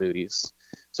fishing booties.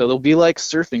 So they'll be like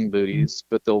surfing booties,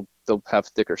 but they'll have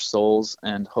thicker soles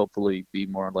and hopefully be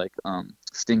more like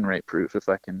stingray proof if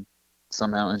I can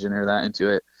somehow engineer that into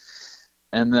it.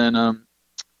 And then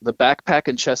the backpack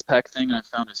and chest pack thing I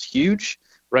found is huge.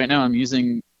 Right now I'm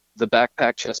using the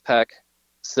backpack chest pack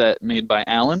set made by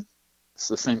Allen. It's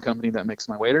the same company that makes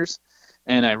my waders,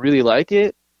 and I really like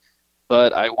it.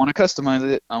 But I want to customize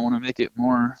it. I want to make it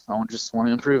more. Just want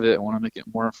to improve it. I want to make it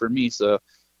more for me. So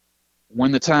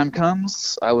when the time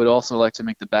comes, I would also like to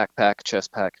make the backpack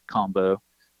chest pack combo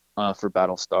for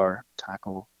Battlestar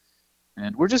Tackle.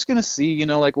 And we're just gonna see,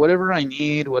 like whatever I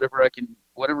need, whatever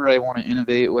I want to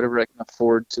innovate, whatever I can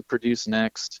afford to produce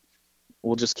next.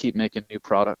 We'll just keep making new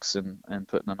products and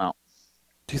putting them out.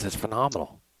 Dude, that's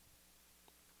phenomenal.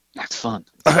 That's fun.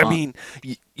 I mean,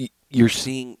 you're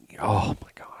seeing. Oh my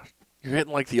gosh. You're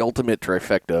hitting like the ultimate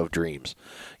trifecta of dreams.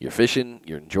 You're fishing,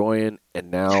 you're enjoying,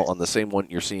 and now on the same one,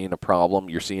 you're seeing a problem,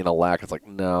 you're seeing a lack. It's like,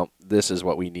 no, this is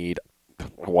what we need.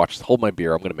 Hold my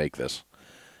beer. I'm going to make this.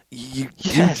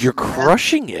 Dude, you're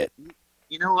crushing it.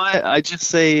 You know what? I just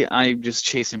say I'm just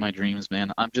chasing my dreams,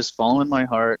 man. I'm just following my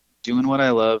heart, doing what I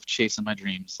love, chasing my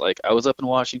dreams. Like I was up in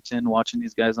Washington watching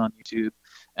these guys on YouTube,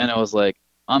 and I was like,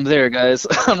 I'm there, guys.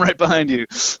 I'm right behind you.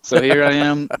 So here I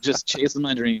am, just chasing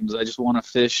my dreams. I just want to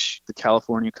fish the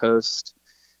California coast,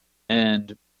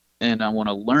 and I want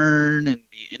to learn and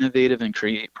be innovative and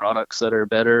create products that are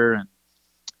better,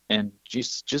 and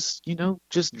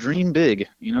just dream big.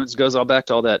 It goes all back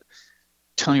to all that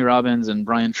Tony Robbins and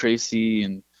Brian Tracy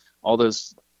and all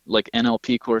those like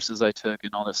NLP courses I took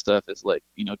and all this stuff. Is like,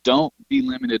 don't be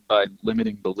limited by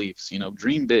limiting beliefs.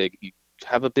 Dream big.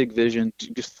 Have a big vision.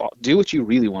 Just do what you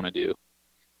really want to do.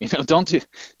 Don't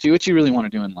do what you really want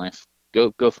to do in life.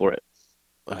 Go for it.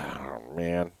 Oh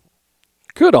man,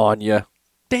 good on you.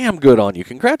 Damn good on you.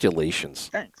 Congratulations.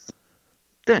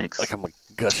 Thanks. Like I'm like,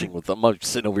 gushing with them. I'm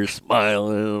sitting over here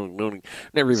smiling.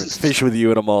 Never even fish with you,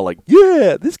 and I'm all like,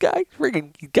 "Yeah, this guy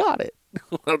friggin' he got it."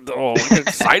 Oh, I'm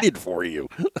excited for you.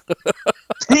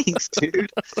 Thanks, dude.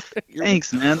 You're,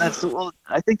 Thanks, man. Well,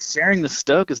 I think sharing the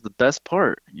Stoke is the best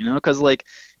part, because like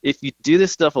if you do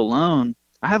this stuff alone,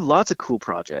 I have lots of cool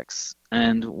projects,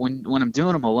 and when I'm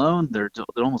doing them alone, they're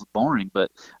almost boring. But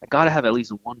I gotta have at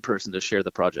least one person to share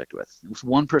the project with,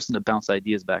 one person to bounce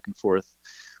ideas back and forth,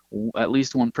 at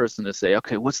least one person to say,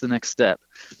 okay, what's the next step?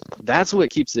 That's what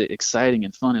keeps it exciting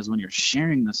and fun is when you're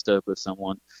sharing the Stoke with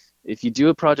someone. If you do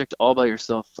a project all by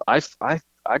yourself, I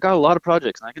got a lot of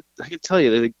projects, and I can tell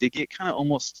you they get kind of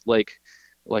almost like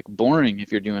boring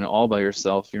if you're doing it all by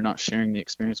yourself. You're not sharing the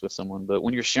experience with someone, but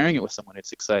when you're sharing it with someone,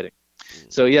 it's exciting.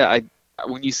 So yeah,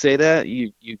 when you say that,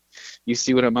 you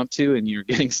see what I'm up to, and you're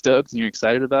getting stoked and you're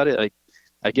excited about it.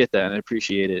 I get that and I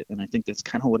appreciate it, and I think that's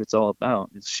kind of what it's all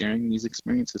about, is sharing these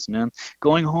experiences, man.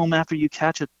 Going home after you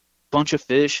catch a bunch of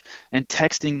fish and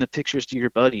texting the pictures to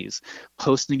your buddies,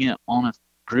 posting it on a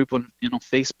group on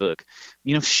Facebook,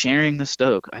 sharing the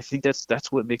Stoke. I think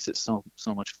that's what makes it so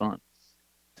much fun.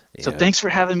 So yeah. thanks for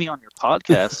having me on your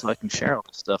podcast so I can share all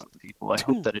this stuff with people. I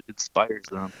hope that it inspires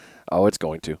them. Oh, it's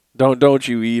going to. Don't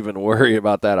you even worry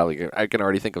about that. I can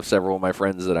already think of several of my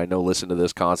friends that I know listen to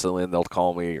this constantly, and they'll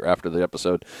call me after the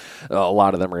episode. A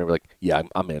lot of them are gonna be like, "Yeah,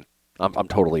 I'm in. I'm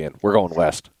totally in. We're going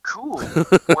west." Cool.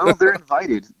 Well, they're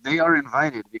invited. They are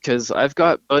invited because I've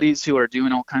got buddies who are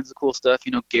doing all kinds of cool stuff.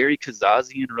 Gary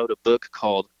Kazazian wrote a book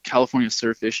called California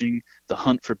Surf Fishing: The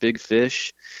Hunt for Big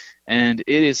Fish. And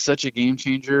it is such a game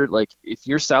changer. Like, if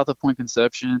you're south of Point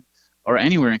Conception or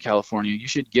anywhere in California, you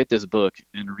should get this book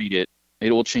and read it.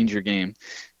 It will change your game.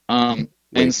 And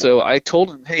so I told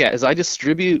him, hey, as I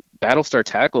distribute Battlestar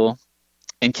tackle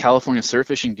and California surf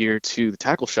fishing gear to the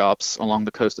tackle shops along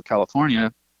the coast of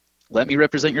California, let me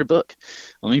represent your book.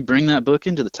 Let me bring that book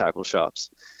into the tackle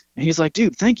shops. And he's like,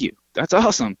 dude, thank you. That's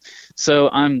awesome. So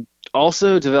I'm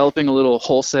also developing a little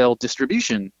wholesale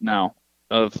distribution now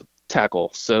of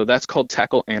tackle. So that's called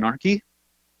Tackle Anarchy.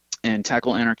 And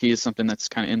Tackle Anarchy is something that's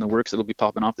kind of in the works. It'll be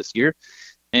popping off this year.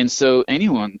 And so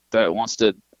anyone that wants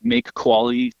to make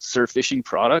quality surf fishing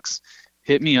products,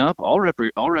 hit me up. I'll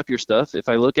rep your stuff. If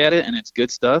I look at it and it's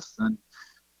good stuff, then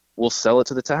we'll sell it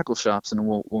to the tackle shops, and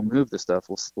we'll move the stuff.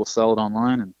 We'll sell it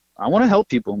online. And I want to help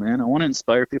people, man. I want to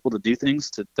inspire people to do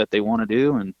things that they want to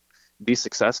do and be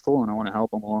successful, and I want to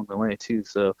help them along the way too.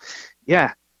 So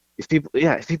yeah, if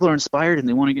people are inspired and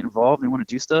they want to get involved and they want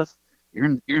to do stuff,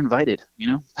 you're invited,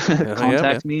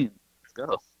 Contact me and let's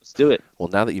go. Let's do it. Well,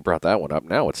 now that you brought that one up,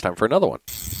 now it's time for another one.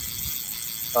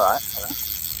 All right.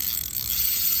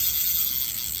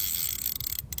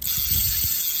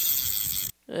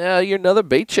 You're another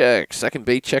bait check. Second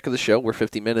bait check of the show. We're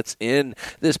 50 minutes in.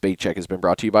 This bait check has been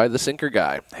brought to you by The Sinker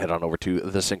Guy. Head on over to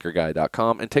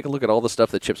thesinkerguy.com and take a look at all the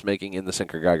stuff that Chip's making in The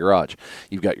Sinker Guy garage.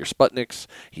 You've got your Sputniks.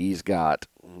 He's got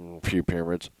a few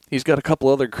pyramids. He's got a couple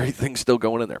other great things still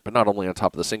going in there. But not only on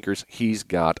top of the sinkers, he's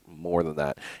got more than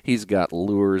that. He's got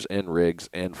lures and rigs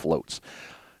and floats.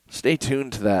 Stay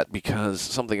tuned to that, because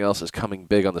something else is coming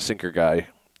big on The Sinker Guy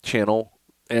channel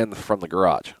and from the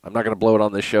garage. I'm not going to blow it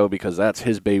on this show because that's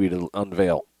his baby to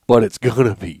unveil, but it's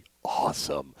going to be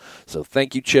awesome. So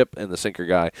thank you, Chip and The Sinker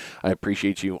Guy. I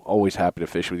appreciate you. Always happy to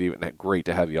fish with you, and great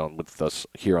to have you on with us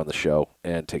here on the show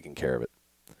and taking care of it.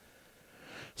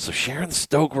 So sharing the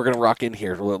Stoke, we're going to rock in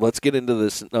here. Let's get into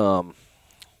this. All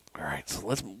right,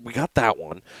 so we got that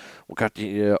one. We got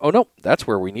the, oh no, that's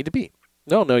where we need to be.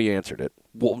 No, you answered it.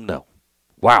 Well, no.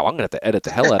 Wow, I'm going to have to edit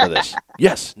the hell out of this.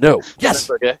 Yes, no, yes,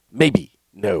 okay. Maybe.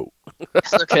 No.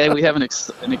 It's okay. We have an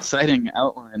exciting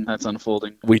outline that's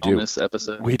unfolding on this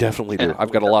episode. We definitely do.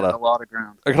 I've got a lot of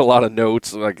ground. I got a lot of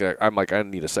notes. I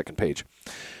need a second page.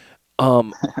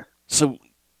 So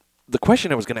the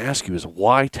question I was going to ask you is,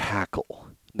 why tackle?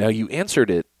 Now, you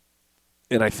answered it,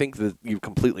 and I think that you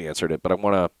completely answered it, but I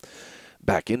want to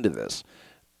back into this.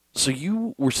 So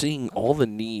you were seeing all the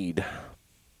need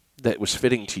that was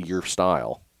fitting to your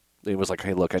style. It was like,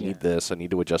 hey, look, I need this. I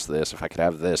need to adjust this. If I could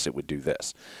have this, it would do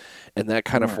this. And that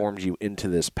kind of formed you into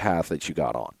this path that you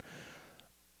got on.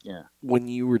 Yeah. When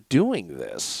you were doing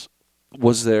this,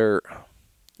 was it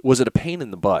a pain in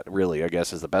the butt, really, I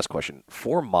guess is the best question,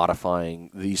 for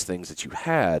modifying these things that you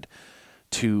had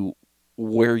to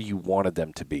where you wanted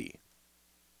them to be?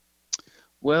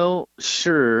 Well,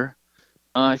 sure.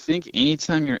 I think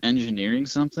anytime you're engineering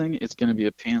something, it's going to be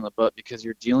a pain in the butt because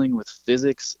you're dealing with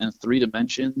physics and 3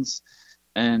 dimensions,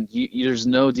 and there's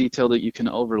no detail that you can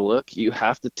overlook. You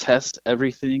have to test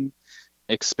everything,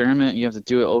 experiment. You have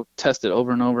to test it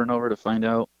over and over and over to find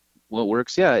out what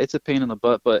works. Yeah, it's a pain in the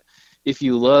butt, but if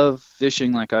you love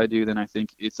fishing like I do, then I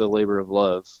think it's a labor of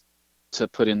love to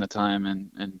put in the time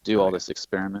and do Oh all yeah. this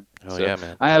experiment. Oh So yeah,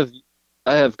 man. I have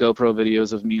I have GoPro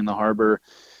videos of me in the harbor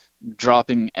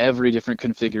dropping every different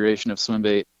configuration of swim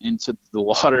bait into the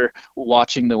water,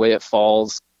 watching the way it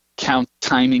falls,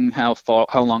 timing how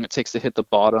long it takes to hit the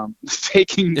bottom,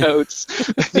 taking notes.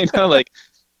 Like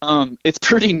it's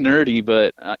pretty nerdy,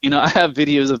 but I have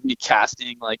videos of me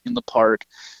casting like in the park,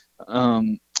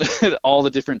 um, all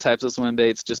the different types of swim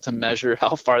baits just to measure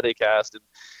how far they cast. And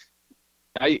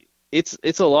I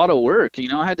it's a lot of work.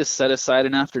 I had to set aside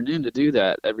an afternoon to do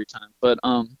that every time.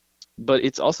 But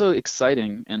it's also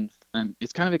exciting, and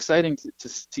it's kind of exciting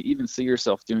to even see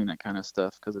yourself doing that kind of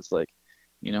stuff, because it's like,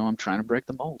 I'm trying to break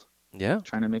the mold, Yeah.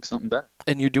 trying to make something better.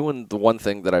 And you're doing the one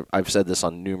thing that I've said this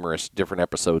on numerous different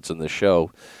episodes in the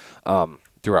show,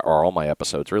 throughout or all my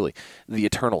episodes, really, the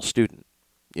eternal student.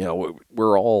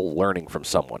 We're all learning from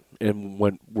someone, and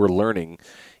when we're learning,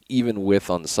 even with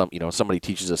on some, somebody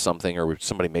teaches us something or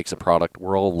somebody makes a product,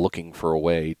 we're all looking for a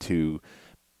way to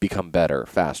become better,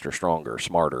 faster, stronger,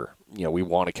 smarter. We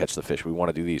want to catch the fish, we want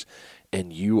to do these,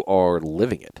 and you are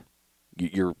living it.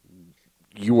 You're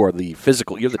you are the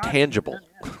physical, you're the Trying to, tangible.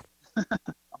 man, yeah.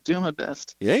 I'm doing my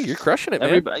best. Yeah, you're crushing it, man.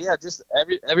 Everybody, yeah, just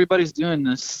everybody's doing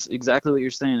this exactly what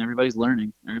you're saying. Everybody's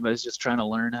learning. Everybody's just trying to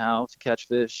learn how to catch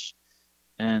fish.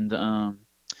 And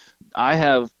I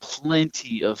have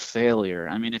plenty of failure.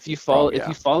 I mean, Oh if yeah.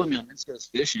 you follow me on Insta's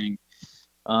fishing,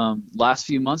 last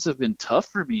few months have been tough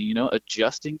for me,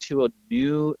 adjusting to a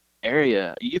new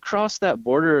area. You cross that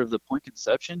border of the Point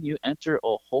Conception, you enter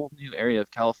a whole new area of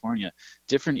California,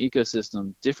 different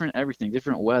ecosystem, different everything,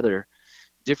 different weather,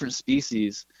 different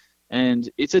species, and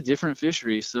it's a different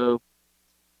fishery. So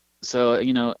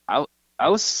I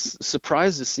was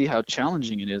surprised to see how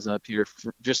challenging it is up here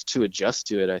just to adjust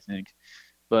to it, I think.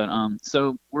 But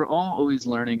so we're all always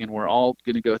learning, and we're all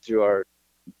going to go through our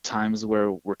times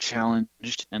where we're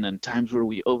challenged, and then times where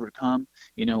we overcome.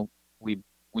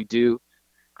 We do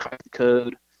crack the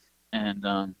code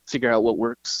and figure out what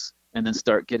works, and then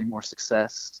start getting more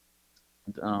success.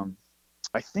 And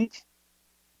I think,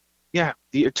 yeah,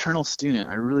 the eternal student.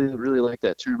 I really, really like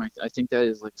that term. I think that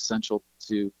is like essential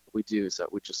to what we do. Is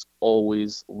that we're just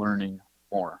always learning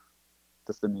more.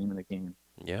 That's the name of the game.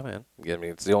 Yeah, man. Yeah, I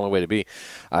mean, it's the only way to be.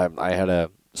 I had a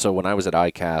so when I was at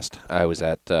ICAST, I was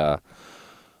at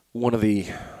one of the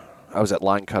I was at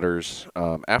Line Cutters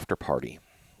after party,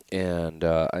 and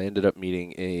I ended up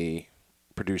meeting a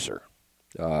producer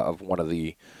of one of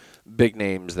the big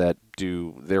names that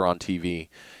they're on TV,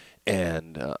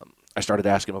 and I started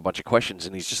asking him a bunch of questions,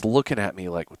 and he's just looking at me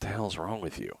like, "What the hell's wrong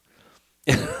with you?"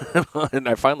 And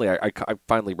I finally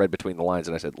read between the lines,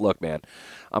 and I said, "Look, man,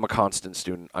 I'm a constant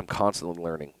student. I'm constantly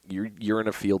learning. You're in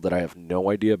a field that I have no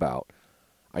idea about.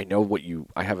 I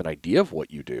have an idea of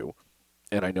what you do,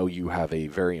 and I know you have a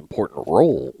very important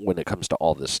role when it comes to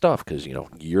all this stuff, because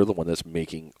you're the one that's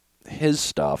making his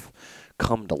stuff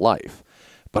come to life.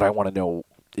 But I want to know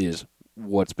is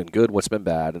what's been good, what's been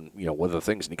bad, and what are the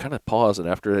things." And he kind of paused, and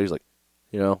after that, he's like,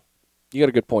 "You got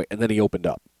a good point." And then he opened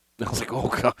up. And I was like, "Oh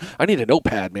God, I need a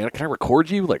notepad, man. Can I record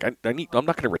you? Like, I'm not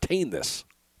going to retain this."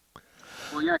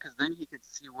 Well, yeah, because then you could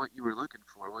see what you were looking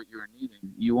for, what you were needing.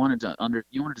 You wanted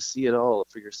to see it all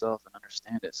for yourself and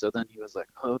understand it. So then he was like,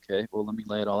 "Oh, okay, well, let me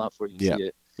lay it all out for you, Yeah. see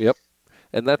it." Yep.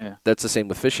 And Yeah. that's the same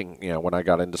with fishing. When I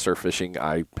got into surf fishing,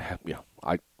 I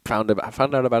found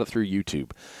out about it through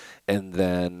YouTube, and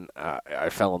then I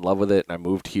fell in love with it, and I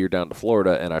moved here down to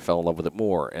Florida, and I fell in love with it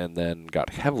more, and then got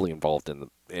heavily involved in it,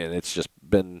 and it's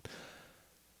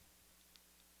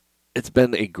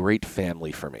been a great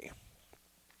family for me.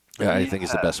 I think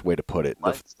is the Yeah. best way to put it.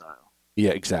 Lifestyle.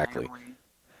 Yeah, exactly. Family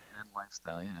and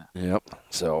lifestyle, yeah. Yep.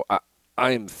 So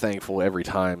I am thankful every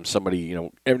time somebody,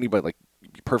 anybody, like,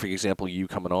 perfect example, you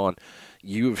coming on,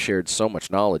 you have shared so much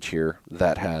knowledge here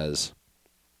that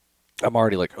I'm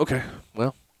already like, okay,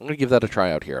 well, I'm going to give that a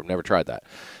try out here. I've never tried that.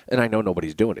 And I know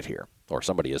nobody's doing it here, or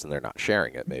somebody is and they're not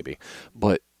sharing it maybe.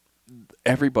 But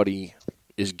everybody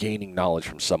is gaining knowledge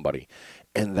from somebody,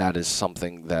 and that is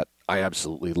something that I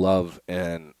absolutely love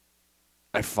and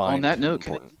I On find that note,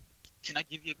 important. can I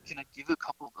give you a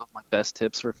couple of my best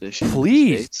tips for fishing with these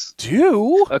Please baits?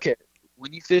 do. Okay.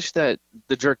 When you fish that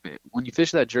jerk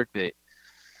bait,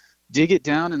 dig it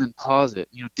down and then pause it.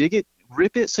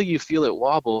 Rip it so you feel it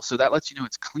wobble, so that lets you know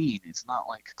it's clean. It's not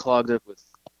like clogged up with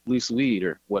loose weed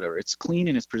or whatever. It's clean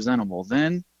and it's presentable.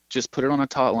 Then just put it on a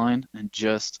taut line and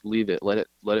just leave it. Let it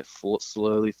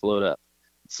slowly float up.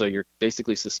 So you're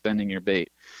basically suspending your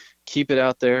bait. Keep it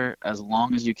out there as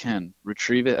long as you can.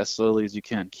 Retrieve it as slowly as you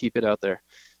can. Keep it out there.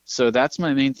 So that's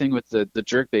my main thing with the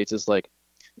jerk baits is like,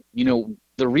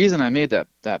 the reason I made that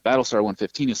Battlestar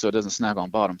 115 is so it doesn't snag on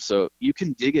bottom. So you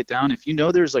can dig it down. If you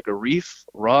know there's like a reef,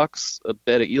 rocks, a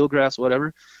bed of eelgrass,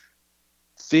 whatever,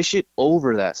 fish it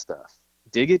over that stuff.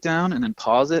 Dig it down and then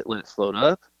pause it, let it float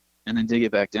up, and then dig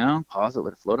it back down, pause it,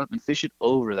 let it float up, and fish it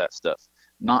over that stuff,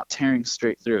 not tearing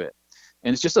straight through it.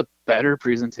 And it's just a better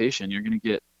presentation. You're gonna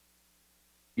get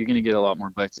a lot more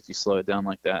bites if you slow it down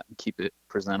like that and keep it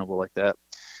presentable like that.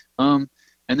 Um,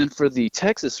 and then for the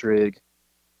Texas rig,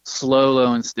 slow,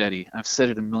 low, and steady. I've said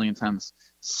it a million times.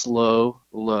 Slow,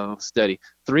 low, steady.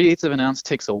 3/8 of an ounce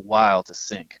takes a while to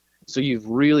sink. So you've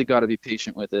really got to be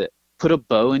patient with it. Put a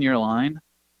bow in your line.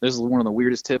 This is one of the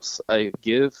weirdest tips I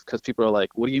give because people are like,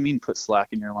 what do you mean put slack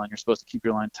in your line? You're supposed to keep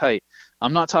your line tight.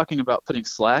 I'm not talking about putting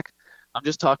slack. I'm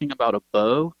just talking about a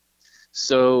bow.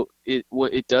 So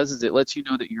what it does is it lets you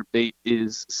know that your bait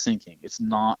is sinking. It's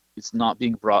not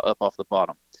being brought up off the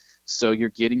bottom. So you're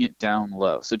getting it down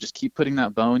low. So just keep putting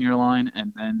that bow in your line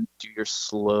and then do your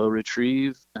slow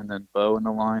retrieve and then bow in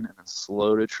the line and then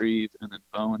slow retrieve and then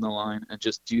bow in the line and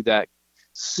just do that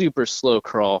super slow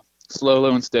crawl. Slow,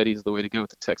 low, and steady is the way to go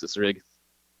with the Texas rig.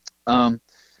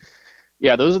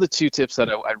 Yeah, those are the two tips that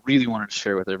I really wanted to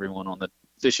share with everyone on the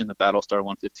fishing the Battlestar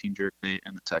 115 jerkbait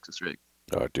and the Texas rig.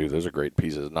 Oh, dude, those are great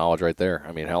pieces of knowledge right there.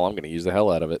 I mean, hell, I'm going to use the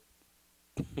hell out of it.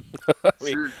 I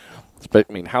mean,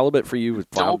 Sure. halibut for you, Don't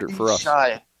flounder be for us.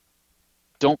 shy.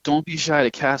 Don't be shy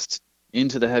to cast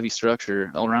into the heavy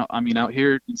structure around. I mean, out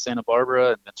here in Santa Barbara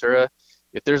and Ventura,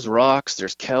 if there's rocks,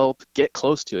 there's kelp, get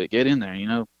close to it, get in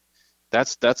there.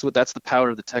 That's the power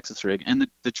of the Texas rig, and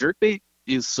the jerkbait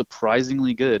is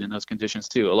surprisingly good in those conditions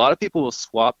too. A lot of people will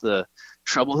swap the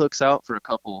treble hooks out for a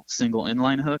couple single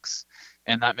inline hooks,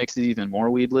 and that makes it even more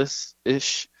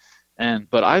weedless-ish.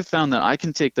 But I've found that I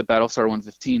can take the Battlestar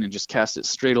 115 and just cast it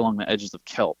straight along the edges of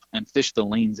kelp and fish the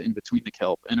lanes in between the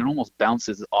kelp, and it almost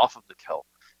bounces off of the kelp,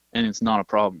 and it's not a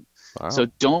problem. So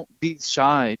Wow. don't be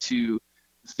shy to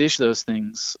fish those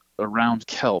things around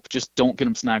kelp. Just don't get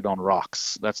them snagged on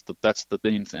rocks. That's the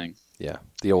main thing. Yeah,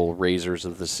 the old razors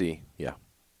of the sea. Yeah.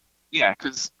 Yeah,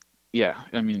 because yeah,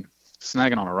 I mean,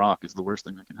 snagging on a rock is the worst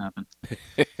thing that can happen.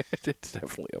 It's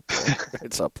definitely up there.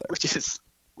 It's up there.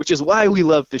 Which is why we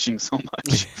love fishing so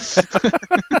much.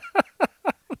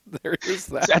 There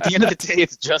is At the end of the that. day,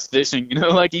 it's just fishing.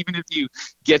 Like even if you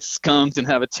get skunked and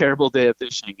have a terrible day of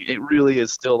fishing, it really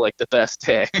is still like the best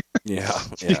day Yeah,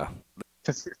 yeah.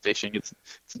 because you're fishing. It's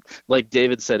like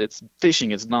David said, it's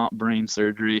fishing. It's not brain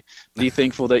surgery. Be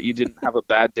thankful that you didn't have a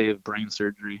bad day of brain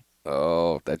surgery.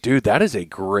 Oh, dude, that is a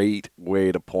great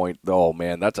way to point. Oh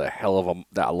man, that's a hell of a.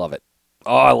 I love it.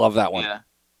 Oh, I love that one. Yeah.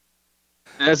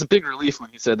 And it's a big relief when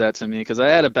he said that to me because I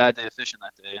had a bad day of fishing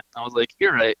that day. I was like,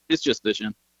 "You're right. It's just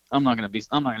fishing. I'm not gonna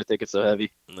take it so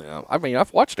heavy." Yeah, I mean,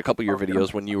 I've watched a couple of your I'll get 'em.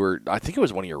 videos when you were. I think it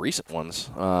was one of your recent ones.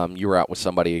 You were out with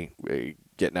somebody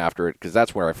getting after it because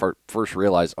that's where I first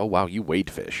realized. Oh wow, you wade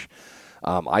fish.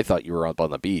 I thought you were up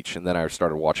on the beach, and then I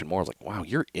started watching more. I was like, wow,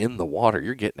 you're in the water.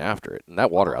 You're getting after it, and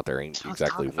that water out there ain't So let's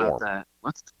exactly talk about warm. that.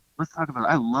 Let's talk about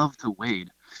it. I love to wade.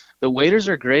 The waders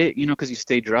are great, because you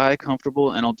stay dry,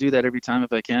 comfortable, and I'll do that every time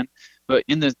if I can. But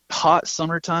in the hot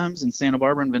summer times in Santa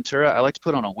Barbara and Ventura, I like to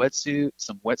put on a wetsuit,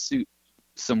 some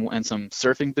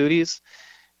surfing booties,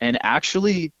 and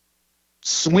actually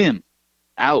swim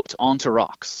out onto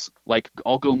rocks. Like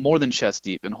I'll go more than chest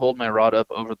deep and hold my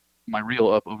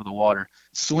reel up over the water,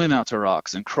 swim out to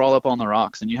rocks and crawl up on the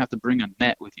rocks. And you have to bring a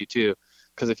net with you too,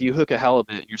 because if you hook a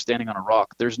halibut and you're standing on a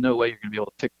rock, there's no way you're gonna be able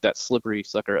to pick that slippery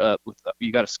sucker up.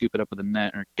 You got to scoop it up with a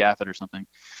net or gaff it or something.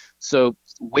 So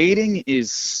wading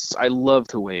I love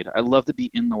to wade. I love to be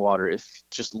in the water.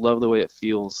 Just love the way it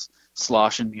feels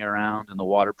sloshing me around and the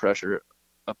water pressure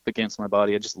up against my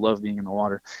body. I just love being in the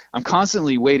water. I'm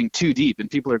constantly wading too deep, and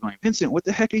people are going, Vincent, what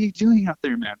the heck are you doing out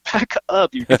there, man? Back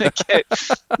up. You're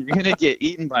gonna get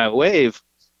eaten by a wave.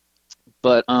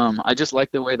 But I just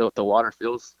like the way that the water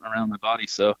feels around my body.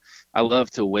 So I love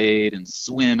to wade and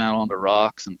swim out onto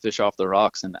rocks and fish off the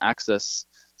rocks and access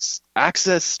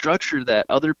structure that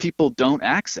other people don't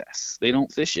access. They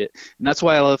don't fish it. And that's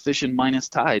why I love fishing minus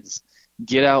tides.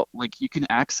 Get out, like you can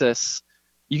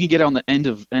get on the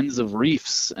ends of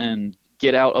reefs and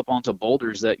get out up onto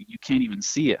boulders that you can't even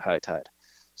see at high tide.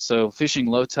 So fishing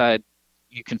low tide,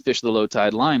 you can fish the low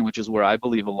tide line, which is where I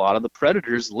believe a lot of the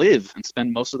predators live and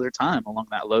spend most of their time along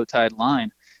that low tide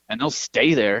line. And they'll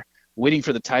stay there waiting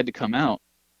for the tide to come out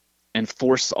and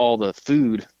force all the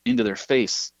food into their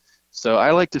face. So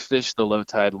I like to fish the low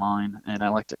tide line, and I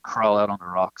like to crawl out on the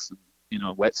rocks in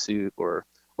a wetsuit or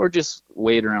or just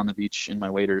wade around the beach in my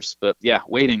waders. But yeah,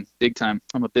 wading, big time.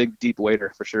 I'm a big, deep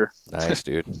wader for sure. Nice,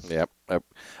 dude. Yep.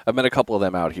 I've met a couple of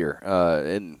them out here,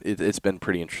 and it's been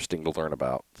pretty interesting to learn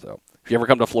about. So if you ever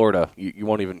come to Florida, you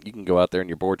won't even, you can go out there in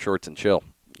your board shorts and chill.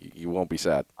 You won't be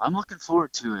sad. I'm looking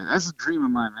forward to it. That's a dream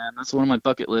of mine, man. That's one of my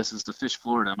bucket lists is to fish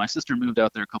Florida. My sister moved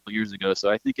out there a couple years ago,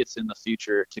 so I think it's in the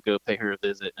future to go pay her a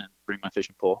visit and bring my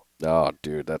fishing pole. Oh,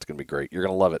 dude, that's gonna be great. You're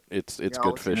gonna love it. It's Yeah,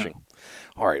 I'll good let you know. fishing.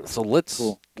 All right, so let's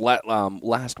Cool.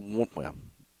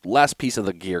 last piece of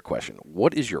the gear question.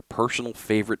 What is your personal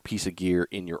favorite piece of gear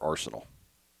in your arsenal?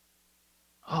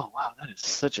 Oh, wow, that is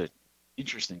such a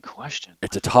interesting question.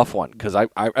 It's My a tough favorite one because I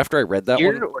after I read that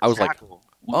one, gear or I was like, tackle?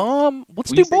 let's When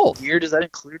do you say both. gear, does that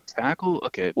include tackle?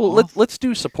 Okay, Well, well, let's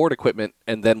do support equipment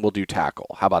and then we'll do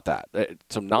tackle. How about that?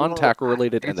 Some well, non-tackle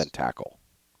related and then it's tackle.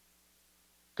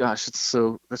 gosh,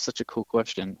 that's such a cool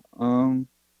question. Oh,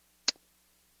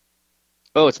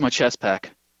 it's my chest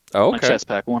pack. Oh, My okay. chest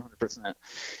pack, 100%.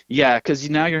 Yeah, because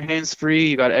now your hands free.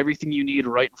 You got everything you need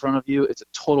right in front of you. It's a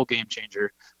total game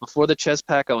changer. Before the chest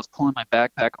pack, I was pulling my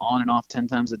backpack on and off 10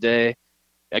 times a day,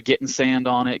 getting sand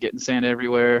on it, getting sand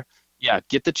everywhere. Yeah,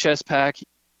 get the chest pack.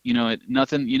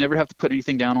 Nothing. You never have to put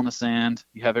anything down on the sand.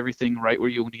 You have everything right where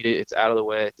you need it. It's out of the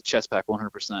way. The chest pack,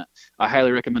 100%. I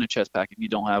highly recommend a chest pack if you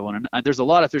don't have one. And there's a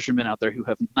lot of fishermen out there who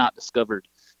have not discovered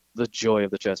the joy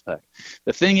of the chest pack.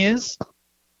 The thing is,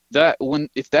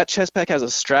 if that chest pack has a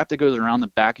strap that goes around the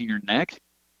back of your neck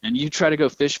and you try to go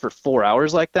fish for 4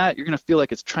 hours like that, you're going to feel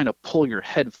like it's trying to pull your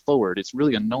head forward. It's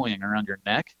really annoying around your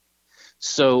neck.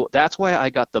 So that's why I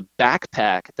got the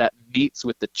backpack that meets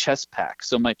with the chest pack.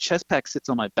 So my chest pack sits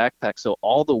on my backpack, so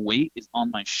all the weight is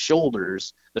on my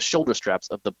shoulders, the shoulder straps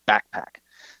of the backpack.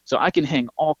 So I can hang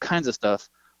all kinds of stuff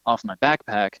off my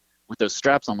backpack with those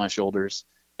straps on my shoulders,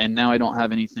 and now I don't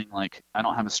have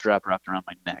a strap wrapped around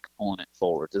my neck pulling it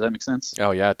forward. Does that make sense?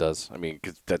 Oh yeah, it does. I mean,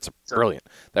 'cause that's So brilliant.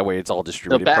 That way, it's all the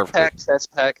distributed perfectly. backpack,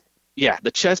 chest pack, yeah,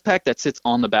 the chest pack that sits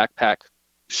on the backpack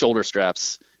shoulder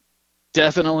straps.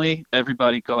 Definitely,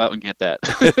 everybody go out and get that.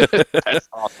 That's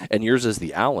awesome. And yours is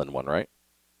the Allen one, right?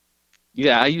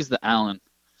 Yeah, I use the Allen.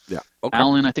 Yeah. Okay.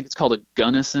 Allen, I think it's called a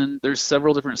Gunnison. There's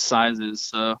several different sizes,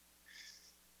 so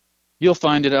you'll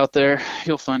find it out there.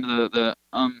 You'll find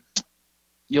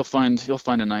you'll find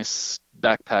a nice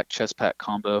backpack chest pack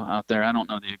combo out there. I don't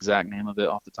know the exact name of it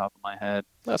off the top of my head.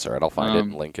 That's all right. I'll find it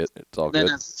and Um, link it. It's all then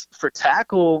good. as for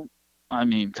tackle, I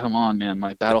mean, come on, man.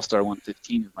 My Battlestar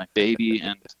 115 is my baby,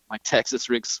 and my Texas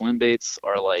rig swim baits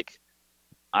are like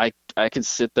I can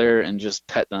sit there and just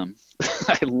pet them.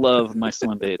 I love my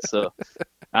swim baits. So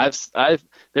I've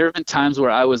there have been times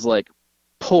where I was like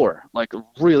poor, like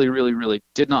really, really, really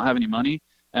did not have any money,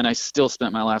 and I still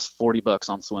spent my last $40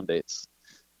 on swim baits.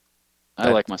 I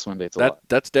That like my swim baits a lot.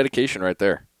 that's dedication right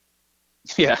there.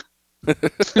 Yeah,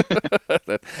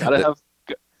 That, gotta that, have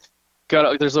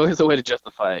gotta. There's always a way to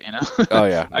justify it, you know. oh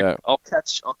yeah, yeah. I'll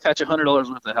catch $100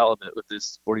 worth of halibut with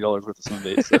this $40 worth of swim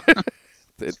baits. So,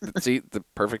 See the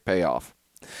perfect payoff.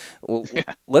 Well, yeah.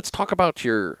 let's talk about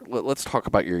your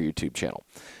YouTube channel.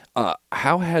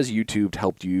 How has YouTube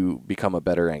helped you become a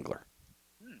better angler?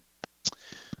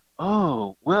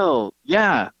 Oh, well,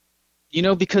 yeah.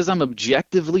 Because I'm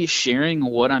objectively sharing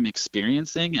what I'm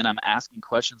experiencing and I'm asking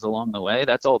questions along the way,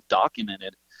 that's all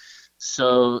documented.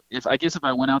 So if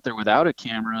I went out there without a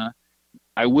camera,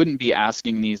 I wouldn't be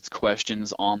asking these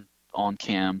questions on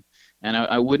cam, and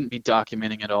I wouldn't be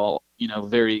documenting it all,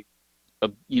 very,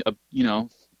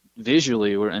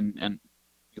 visually and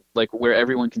like where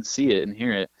everyone can see it and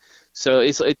hear it. So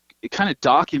it kind of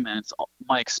documents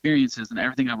my experiences and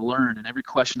everything I've learned and every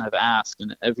question I've asked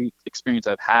and every experience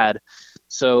I've had.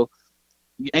 So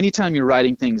anytime you're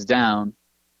writing things down,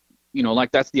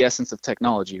 like that's the essence of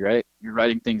technology, right? You're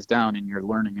writing things down and you're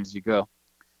learning as you go.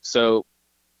 So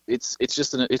it's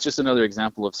just another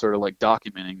example of sort of like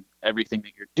documenting everything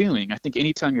that you're doing. I think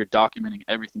anytime you're documenting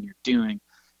everything you're doing,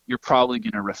 you're probably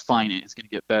going to refine it. It's going to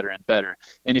get better and better.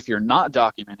 And if you're not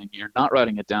documenting, you're not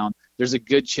writing it down, there's a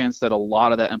good chance that a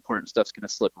lot of that important stuff's going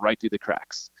to slip right through the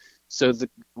cracks. So the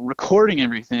recording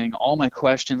everything, all my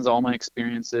questions, all my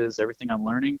experiences, everything I'm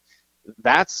learning,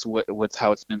 that's what's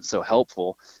how it's been so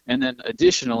helpful. And then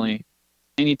additionally,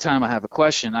 anytime I have a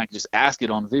question, I can just ask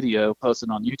it on video, post it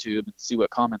on YouTube, and see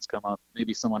what comments come up.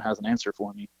 Maybe someone has an answer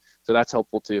for me. So that's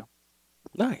helpful too.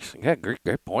 Nice. Yeah,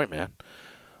 great point, man.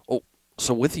 Oh,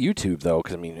 so with YouTube though,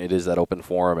 because I mean it is that open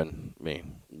forum, and I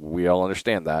mean we all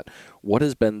understand that. What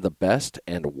has been the best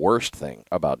and worst thing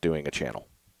about doing a channel?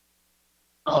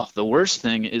 Oh, the worst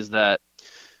thing is that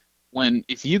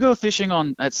if you go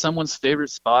fishing at someone's favorite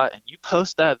spot and you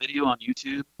post that video on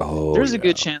YouTube, Oh there's a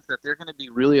good yeah. chance that they're going to be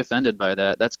really offended by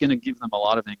that. That's going to give them a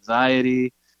lot of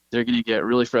anxiety. They're going to get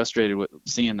really frustrated with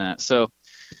seeing that. So,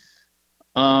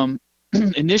 um,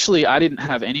 initially, I didn't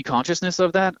have any consciousness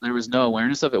of that. There was no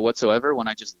awareness of it whatsoever when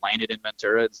I just landed in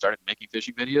Ventura and started making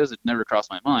fishing videos. It never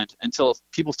crossed my mind until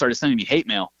people started sending me hate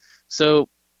mail. So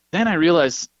then I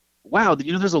realized, wow,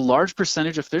 there's a large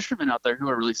percentage of fishermen out there who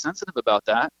are really sensitive about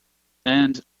that.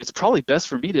 And it's probably best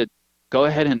for me to go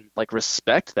ahead and like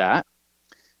respect that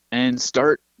and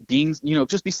start being,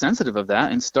 just be sensitive of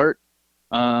that and start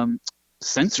um,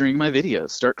 censoring my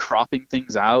videos, start cropping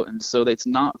things out, and so that it's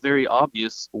not very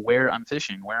obvious where I'm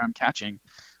fishing, where I'm catching.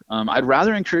 I'd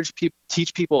rather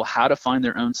teach people how to find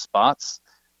their own spots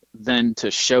than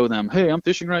to show them, hey, I'm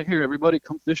fishing right here, everybody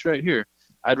come fish right here.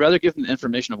 I'd rather give them the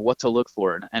information of what to look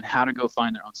for and how to go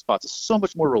find their own spots. It's so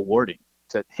much more rewarding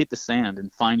to hit the sand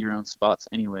and find your own spots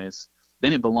anyways.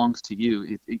 Then it belongs to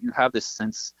you. You have this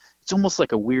sense, it's almost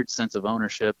like a weird sense of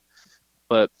ownership,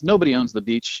 but nobody owns the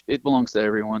beach. It belongs to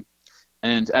everyone.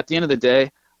 And at the end of the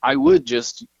day, I would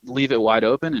just leave it wide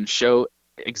open and show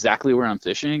exactly where I'm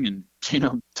fishing and,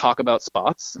 talk about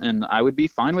spots. And I would be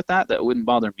fine with that. That wouldn't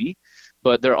bother me.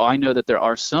 But I know that there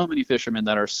are so many fishermen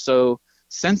that are so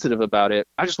sensitive about it.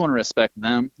 I just want to respect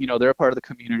them. They're a part of the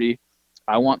community.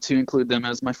 I want to include them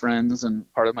as my friends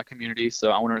and part of my community.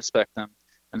 So I want to respect them.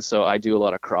 And so I do a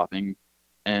lot of cropping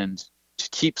and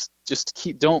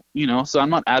don't, so I'm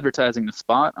not advertising the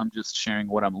spot. I'm just sharing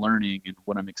what I'm learning and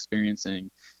what I'm experiencing.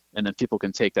 And then people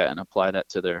can take that and apply that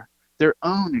to their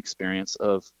own experience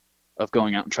of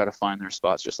going out and try to find their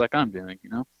spots, just like I'm doing.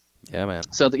 Yeah, man.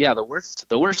 So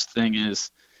the worst thing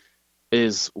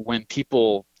is when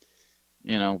people,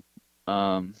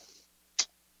 um,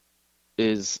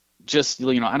 is just,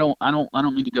 I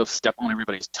don't mean to go step on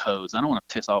everybody's toes. I don't want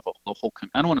to piss off the whole.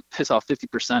 I don't want to piss off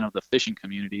 50% of the fishing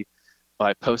community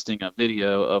by posting a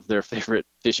video of their favorite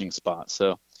fishing spot.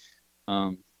 So,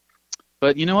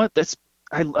 but you know what?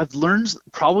 I've learned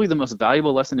probably the most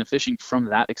valuable lesson in fishing from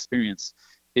that experience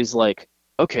is like,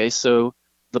 okay, so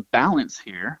the balance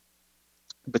here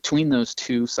between those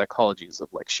two psychologies of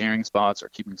like sharing spots or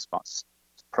keeping spots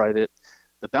private,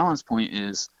 the balance point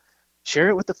is share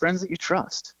it with the friends that you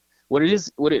trust. What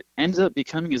it ends up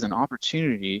becoming is an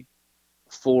opportunity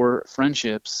for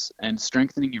friendships and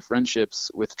strengthening your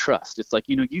friendships with trust. It's like,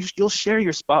 you'll share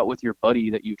your spot with your buddy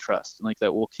that you trust, like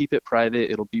that. We'll keep it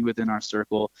private. It'll be within our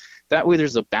circle. That way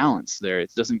there's a balance there.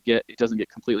 It doesn't get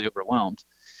completely overwhelmed.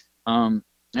 And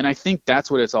I think that's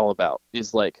what it's all about,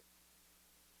 is like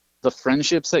the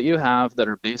friendships that you have that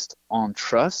are based on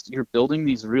trust. You're building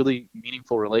these really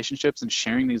meaningful relationships and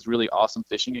sharing these really awesome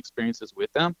fishing experiences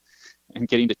with them and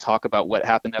getting to talk about what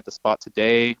happened at the spot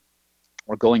today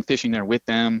or going fishing there with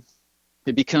them.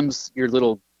 It becomes your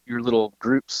little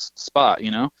group's spot,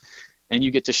 and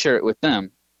you get to share it with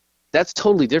them. That's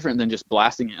totally different than just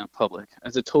blasting it in public.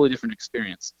 It's a totally different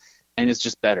experience, and it's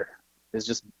just better. It's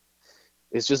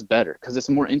just better because it's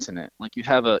more intimate. Like you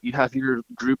have your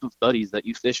group of buddies that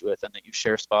you fish with and that you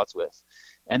share spots with,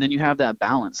 and then you have that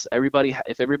balance.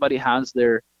 If everybody has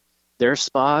their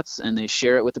spots and they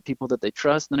share it with the people that they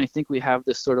trust, then I think we have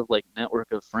this sort of like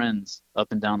network of friends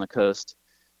up and down the coast.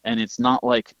 And it's not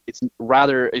like, it's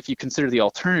rather, if you consider the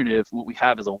alternative, what we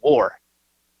have is a war.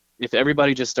 If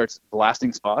everybody just starts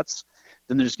blasting spots,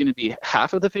 then there's going to be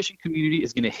half of the fishing community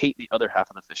is going to hate the other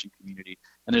half of the fishing community.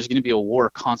 And there's going to be a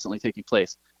war constantly taking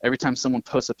place. Every time someone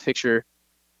posts a picture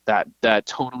that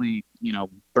totally,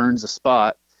 burns a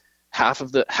spot, half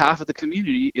of the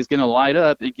community is going to light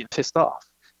up and get pissed off.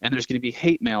 And there's going to be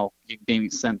hate mail being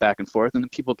sent back and forth, and then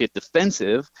people get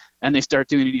defensive and they start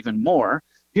doing it even more.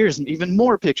 Here's even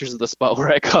more pictures of the spot where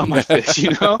I caught my fish,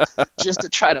 just to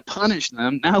try to punish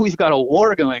them. Now we've got a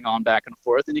war going on back and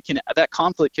forth, and that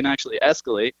conflict can actually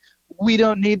escalate. We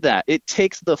don't need that. It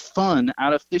takes the fun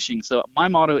out of fishing. So my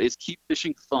motto is keep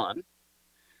fishing fun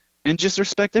and just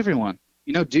respect everyone.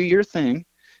 Do your thing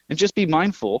and just be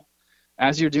mindful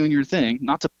as you're doing your thing,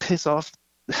 not to piss off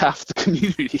half the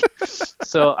community.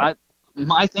 So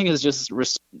my thing is just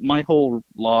my whole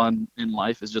law in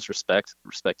life is just respect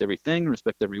everything,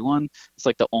 respect everyone. It's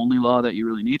like the only law that you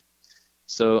really need.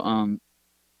 So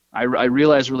I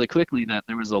realized really quickly that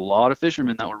there was a lot of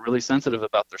fishermen that were really sensitive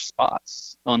about their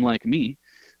spots, unlike me.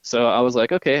 So I was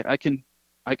like, okay, I can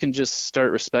just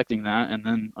start respecting that. And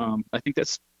then I think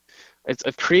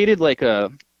I've created like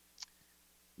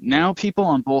now people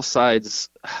on both sides.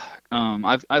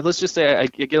 Let's just say I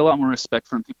get a lot more respect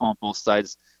from people on both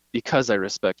sides because I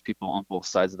respect people on both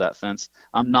sides of that fence.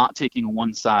 I'm not taking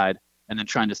one side and then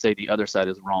trying to say the other side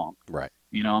is wrong. Right.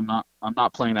 I'm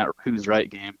not playing that who's right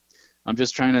game. I'm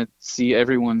just trying to see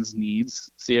everyone's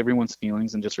needs, see everyone's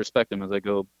feelings, and just respect them as I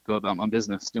go about my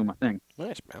business, doing my thing.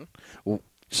 Nice, man. Well,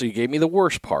 so you gave me the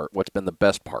worst part. What's been the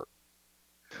best part?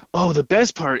 Oh, the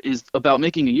best part is about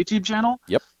making a YouTube channel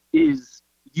Yep. is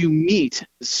you meet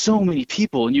so many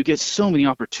people and you get so many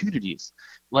opportunities.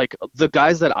 Like the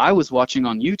guys that I was watching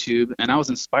on YouTube, and I was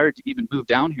inspired to even move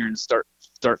down here and start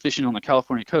fishing on the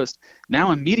California coast. Now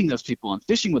I'm meeting those people and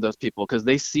fishing with those people because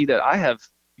they see that I have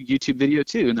YouTube video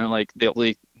too, and they're like,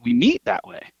 we meet that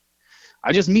way.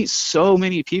 I just meet so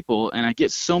many people and I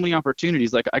get so many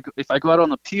opportunities. Like if I go out on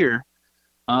the pier,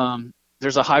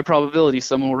 there's a high probability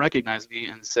someone will recognize me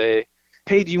and say,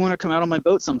 "Hey, do you want to come out on my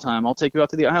boat sometime? I'll take you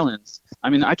out to the islands." I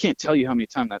mean, I can't tell you how many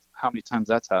times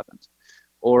that's happened.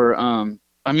 Or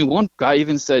one guy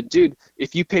even said, "Dude,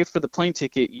 if you pay for the plane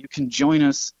ticket, you can join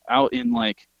us out in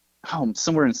like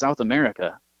somewhere in South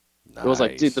America." It was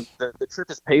like, dude, Nice. the trip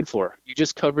is paid for. You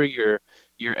just cover your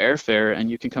airfare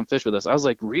and you can come fish with us. I was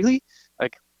like, really?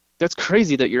 Like, that's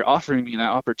crazy that you're offering me that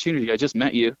opportunity. I just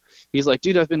met you. He's like,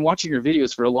 dude, I've been watching your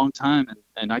videos for a long time,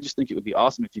 and I just think it would be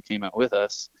awesome if you came out with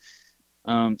us.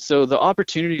 So the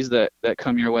opportunities that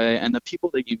come your way and the people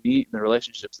that you meet and the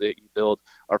relationships that you build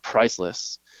are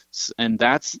priceless. And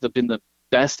that's been the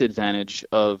best advantage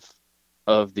of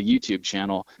the YouTube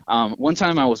channel. One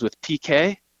time I was with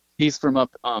PK. He's from up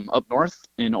north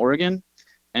in Oregon,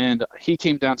 and he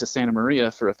came down to Santa Maria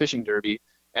for a fishing derby.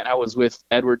 And I was with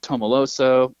Edward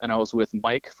Tomoloso, and I was with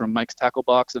Mike from Mike's Tackle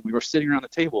Box, and we were sitting around the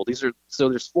table.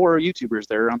 There's 4 YouTubers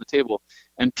there around the table,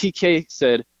 and PK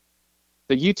said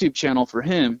the YouTube channel for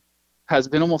him has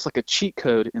been almost like a cheat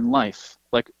code in life,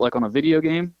 like on a video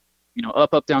game,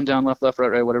 up, up, down, down, left, left, right,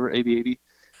 right, whatever, A B A B.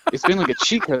 It's been like a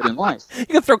cheat code in life. You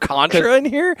can throw Cause Contra in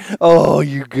here? Oh,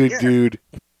 you good yeah, dude.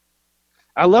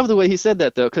 I love the way he said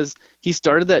that though, because he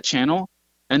started that channel,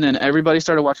 and then everybody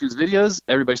started watching his videos.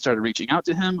 Everybody started reaching out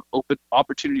to him. Open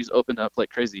opportunities opened up like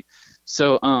crazy.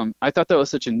 So I thought that was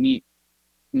such a neat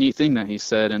thing that he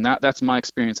said, and that's my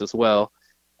experience as well.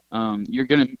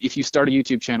 If you start a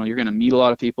YouTube channel, you're gonna meet a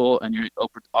lot of people, and your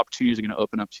opportunities are gonna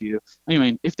open up to you. I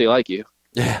mean, if they like you, if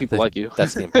Yeah, people like you.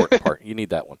 that's the important part. You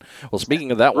need that one. Well,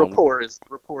 speaking of that one, Rapport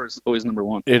is always number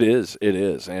one. it is. It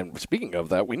is. And speaking of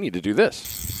that, we need to do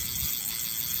this.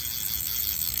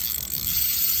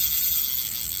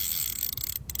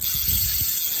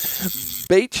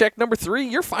 Bait check number 3,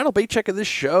 your final bait check of this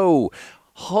show.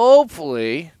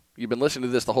 Hopefully, you've been listening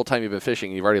to this the whole time you've been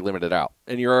fishing. You've already limited out,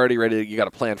 and you're already ready. You got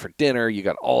a plan for dinner. You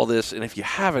got all this, and if you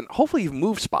haven't, hopefully you've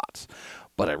moved spots.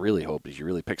 But I really hope is you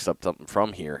really picked up something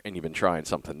from here, and you've been trying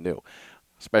something new,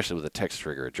 especially with a text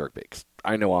trigger at jerkbaits.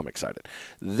 I know I'm excited.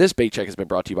 This bait check has been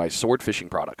brought to you by Sword Fishing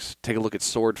Products. Take a look at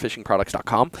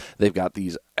swordfishingproducts.com. They've got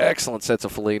these excellent sets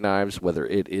of fillet knives, whether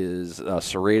it is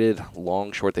serrated,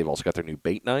 long, short. They've also got their new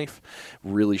bait knife.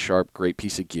 Really sharp, great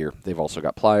piece of gear. They've also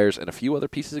got pliers, and a few other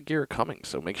pieces of gear are coming.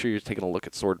 So make sure you're taking a look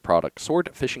at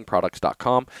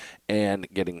swordfishingproducts.com and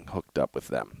getting hooked up with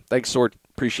them. Thanks, Sword.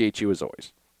 Appreciate you as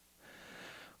always.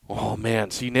 Oh,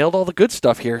 man. So you nailed all the good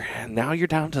stuff here. And now you're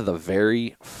down to the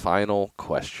very final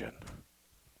question.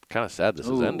 Kind of sad this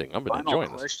is ending. I've been enjoying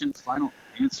Final question, final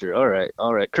answer. All right.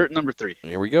 Curtain number 3. this.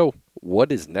 Here we go.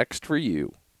 What is next for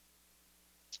you?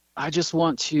 I just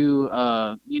want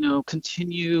to,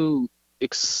 continue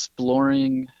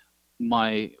exploring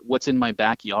what's in my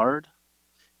backyard.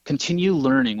 Continue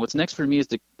learning. What's next for me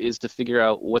is to figure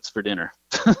out what's for dinner.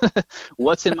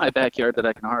 What's in my backyard that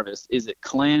I can harvest? Is it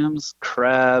clams,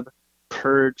 crab,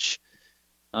 perch,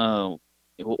 or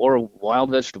wild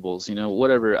vegetables?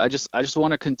 Whatever. I just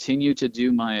want to continue to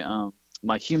do my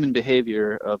human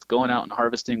behavior of going out and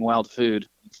harvesting wild food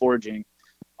and foraging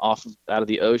out of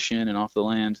the ocean and off the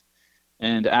land.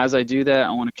 And as I do that,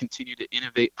 I want to continue to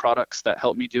innovate products that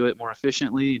help me do it more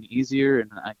efficiently and easier.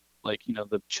 And I like,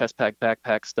 the chest pack,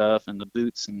 backpack stuff and the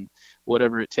boots and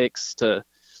whatever it takes to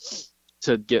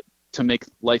make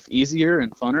life easier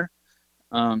and funner.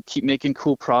 Keep making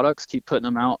cool products, keep putting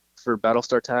them out for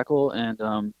Battlestar Tackle.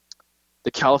 And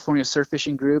the California Surf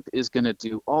Fishing Group is going to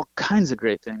do all kinds of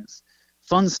great things,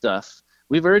 fun stuff.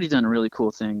 We've already done really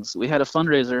cool things. We had a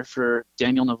fundraiser for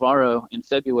Daniel Navarro in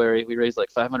February. We raised like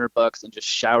 $500 and just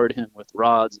showered him with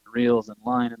rods and reels and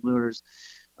line and lures.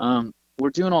 We're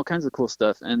doing all kinds of cool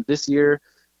stuff. And this year,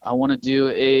 I want to do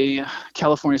a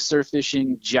California surf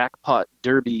fishing jackpot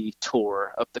derby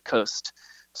tour up the coast.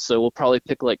 So we'll probably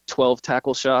pick like 12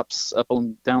 tackle shops up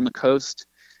and down the coast.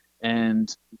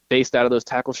 And based out of those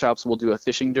tackle shops, we'll do a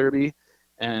fishing derby.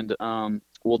 And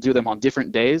we'll do them on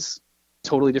different days,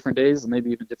 totally different days, maybe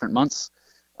even different months.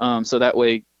 So that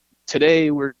way,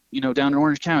 today we're down in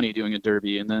Orange County doing a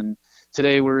derby, and then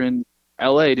today we're in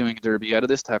LA doing a derby out of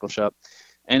this tackle shop,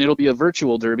 and it'll be a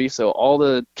virtual derby. So all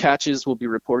the catches will be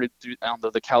reported through on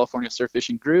the California Surf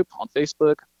Fishing group on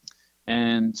Facebook,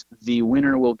 and the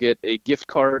winner will get a gift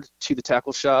card to the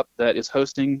tackle shop that is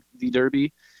hosting the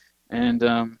derby,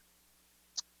 and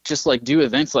just like do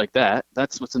events like that.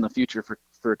 That's what's in the future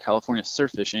for California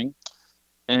surf fishing.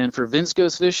 And for Vince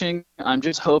Goes Fishing, I'm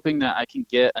just hoping that I can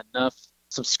get enough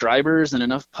subscribers and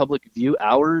enough public view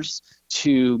hours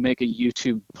to make a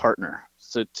YouTube partner.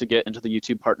 So to get into the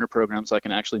YouTube partner program so I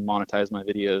can actually monetize my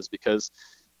videos, because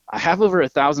I have over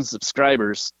 1,000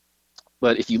 subscribers,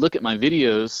 but if you look at my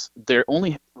videos, a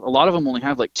lot of them only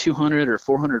have like 200 or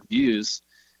 400 views,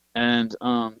 and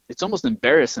it's almost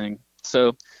embarrassing.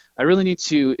 So I really need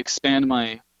to expand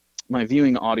my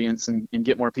viewing audience and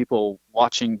get more people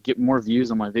watching, get more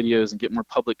views on my videos, and get more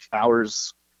public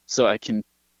hours so I can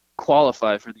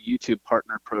qualify for the YouTube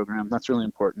partner program. That's really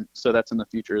important. So that's in the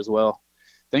future as well.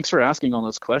 Thanks for asking all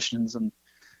those questions. And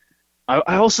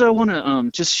I also want to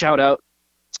just shout out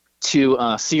to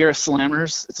Sierra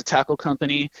Slammers. It's a tackle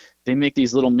company. They make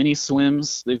these little mini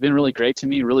swims. They've been really great to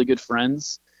me, really good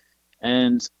friends.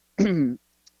 And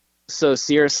so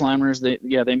Sierra Slammers,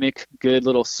 they make good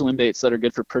little swim baits that are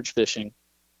good for perch fishing.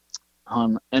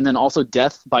 And then also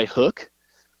Death by Hook.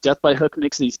 Death by Hook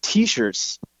makes these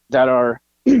T-shirts that are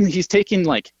he's taking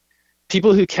like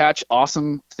people who catch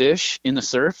awesome fish in the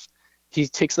surf. He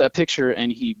takes that picture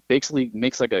and he basically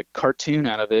makes like a cartoon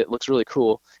out of it. It looks really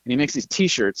cool, and he makes these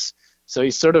T-shirts. So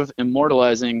he's sort of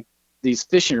immortalizing these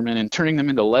fishermen and turning them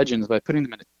into legends by putting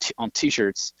them on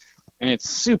T-shirts. And it's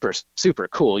super, super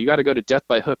cool. You got to go to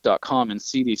deathbyhook.com and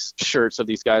see these shirts of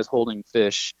these guys holding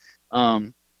fish.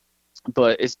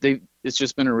 But it's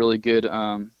just been a really good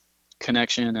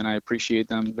connection, and I appreciate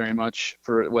them very much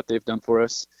for what they've done for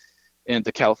us and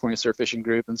the California Surf Fishing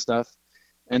Group and stuff.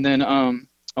 And then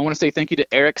I want to say thank you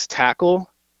to Eric's Tackle,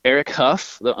 Eric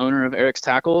Huff, the owner of Eric's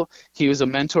Tackle. He was a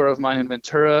mentor of mine in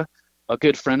Ventura, a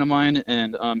good friend of mine,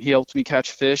 and he helped me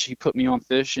catch fish. He put me on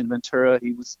fish in Ventura.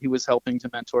 He was helping to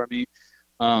mentor me.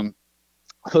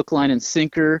 Hook, line, and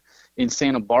sinker in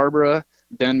Santa Barbara.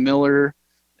 Ben Miller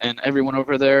and everyone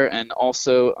over there, and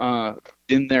also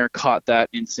been there, caught that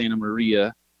in Santa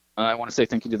Maria. I want to say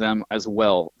thank you to them as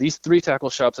well. These 3 tackle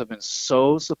shops have been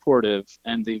so supportive,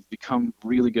 and they've become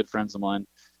really good friends of mine.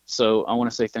 So I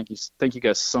want to say thank you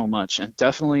guys so much, and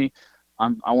definitely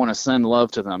I want to send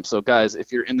love to them. So guys,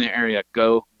 if you're in the area,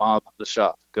 go mob the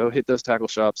shop. Go hit those tackle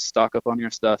shops, stock up on your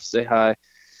stuff, say hi,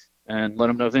 and let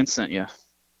them know Vince sent you.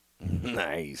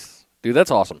 Nice. Dude,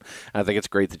 that's awesome. I think it's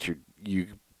great that you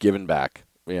giving back,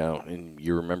 and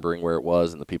you're remembering where it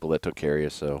was and the people that took care of you.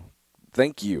 So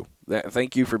thank you.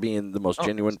 Thank you for being the most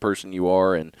genuine person you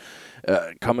are, and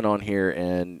coming on here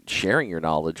and sharing your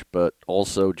knowledge, but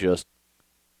also just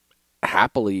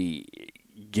happily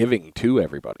giving to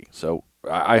everybody. So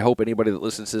I hope anybody that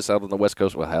listens to this out on the West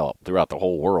Coast will help throughout the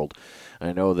whole world.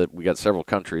 I know that we got several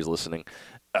countries listening.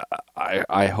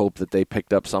 I hope that they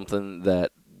picked up something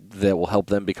that will help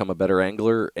them become a better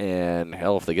angler, and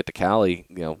hell, if they get to Cali,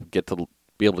 get to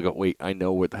be able to go, wait, I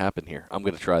know what happened here. I'm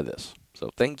going to try this. So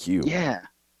thank you. Yeah.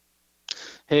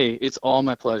 Hey, it's all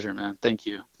my pleasure, man. Thank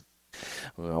you.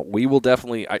 Well, we will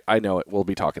definitely, I know it, we'll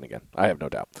be talking again. I have no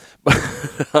doubt.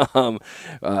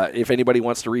 If anybody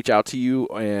wants to reach out to you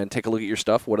and take a look at your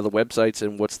stuff, what are the websites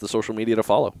and what's the social media to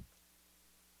follow?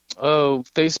 Oh,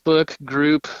 Facebook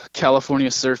group,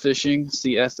 California Surf Fishing,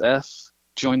 CSF.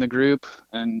 Join the group,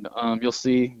 and you'll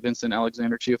see Vincent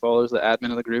Alexander Chiofalo is the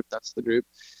admin of the group. That's the group.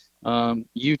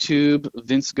 YouTube,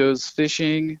 Vince Goes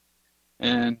Fishing,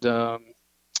 and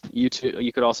YouTube.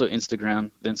 You could also Instagram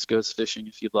Vince Goes Fishing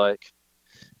if you'd like.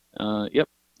 Yep,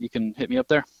 you can hit me up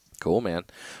there. Cool, man.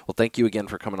 Well, thank you again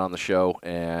for coming on the show,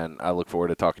 and I look forward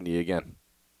to talking to you again.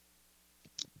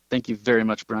 Thank you very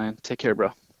much, Brian. Take care,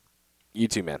 bro. You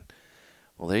too, man.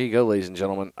 Well, there you go, ladies and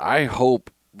gentlemen. I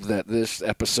hope that this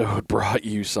episode brought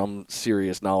you some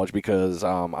serious knowledge, because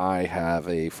I have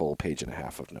a full page and a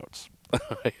half of notes.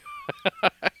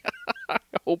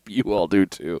 I hope you all do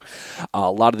too. A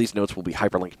lot of these notes will be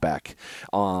hyperlinked back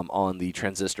on the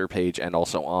Transistor page and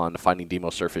also on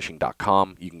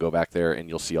findingdemosurffishing.com. You can go back there and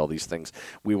you'll see all these things.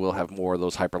 We will have more of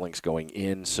those hyperlinks going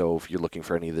in, so if you're looking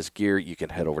for any of this gear, you can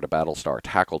head over to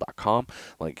battlestartackle.com.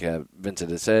 Like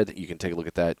Vincent had said, you can take a look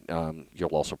at that. You'll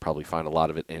also probably find a lot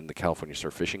of it in the California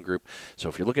Surf Fishing Group. So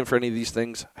if you're looking for any of these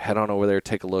things, head on over there,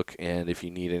 take a look, and if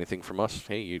you need anything from us,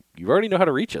 hey, you already know how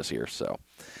to reach us here, so...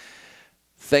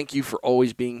 Thank you for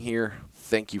always being here.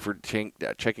 Thank you for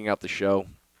checking out the show.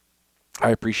 I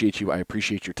appreciate you. I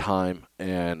appreciate your time,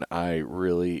 and I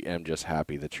really am just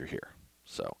happy that you're here.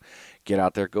 So Get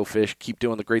out there, go fish, keep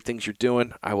doing the great things you're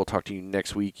doing. I will talk to you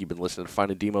next week. You've been listening to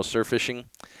Finding Demo Surf Fishing.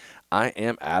 I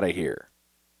am out of here.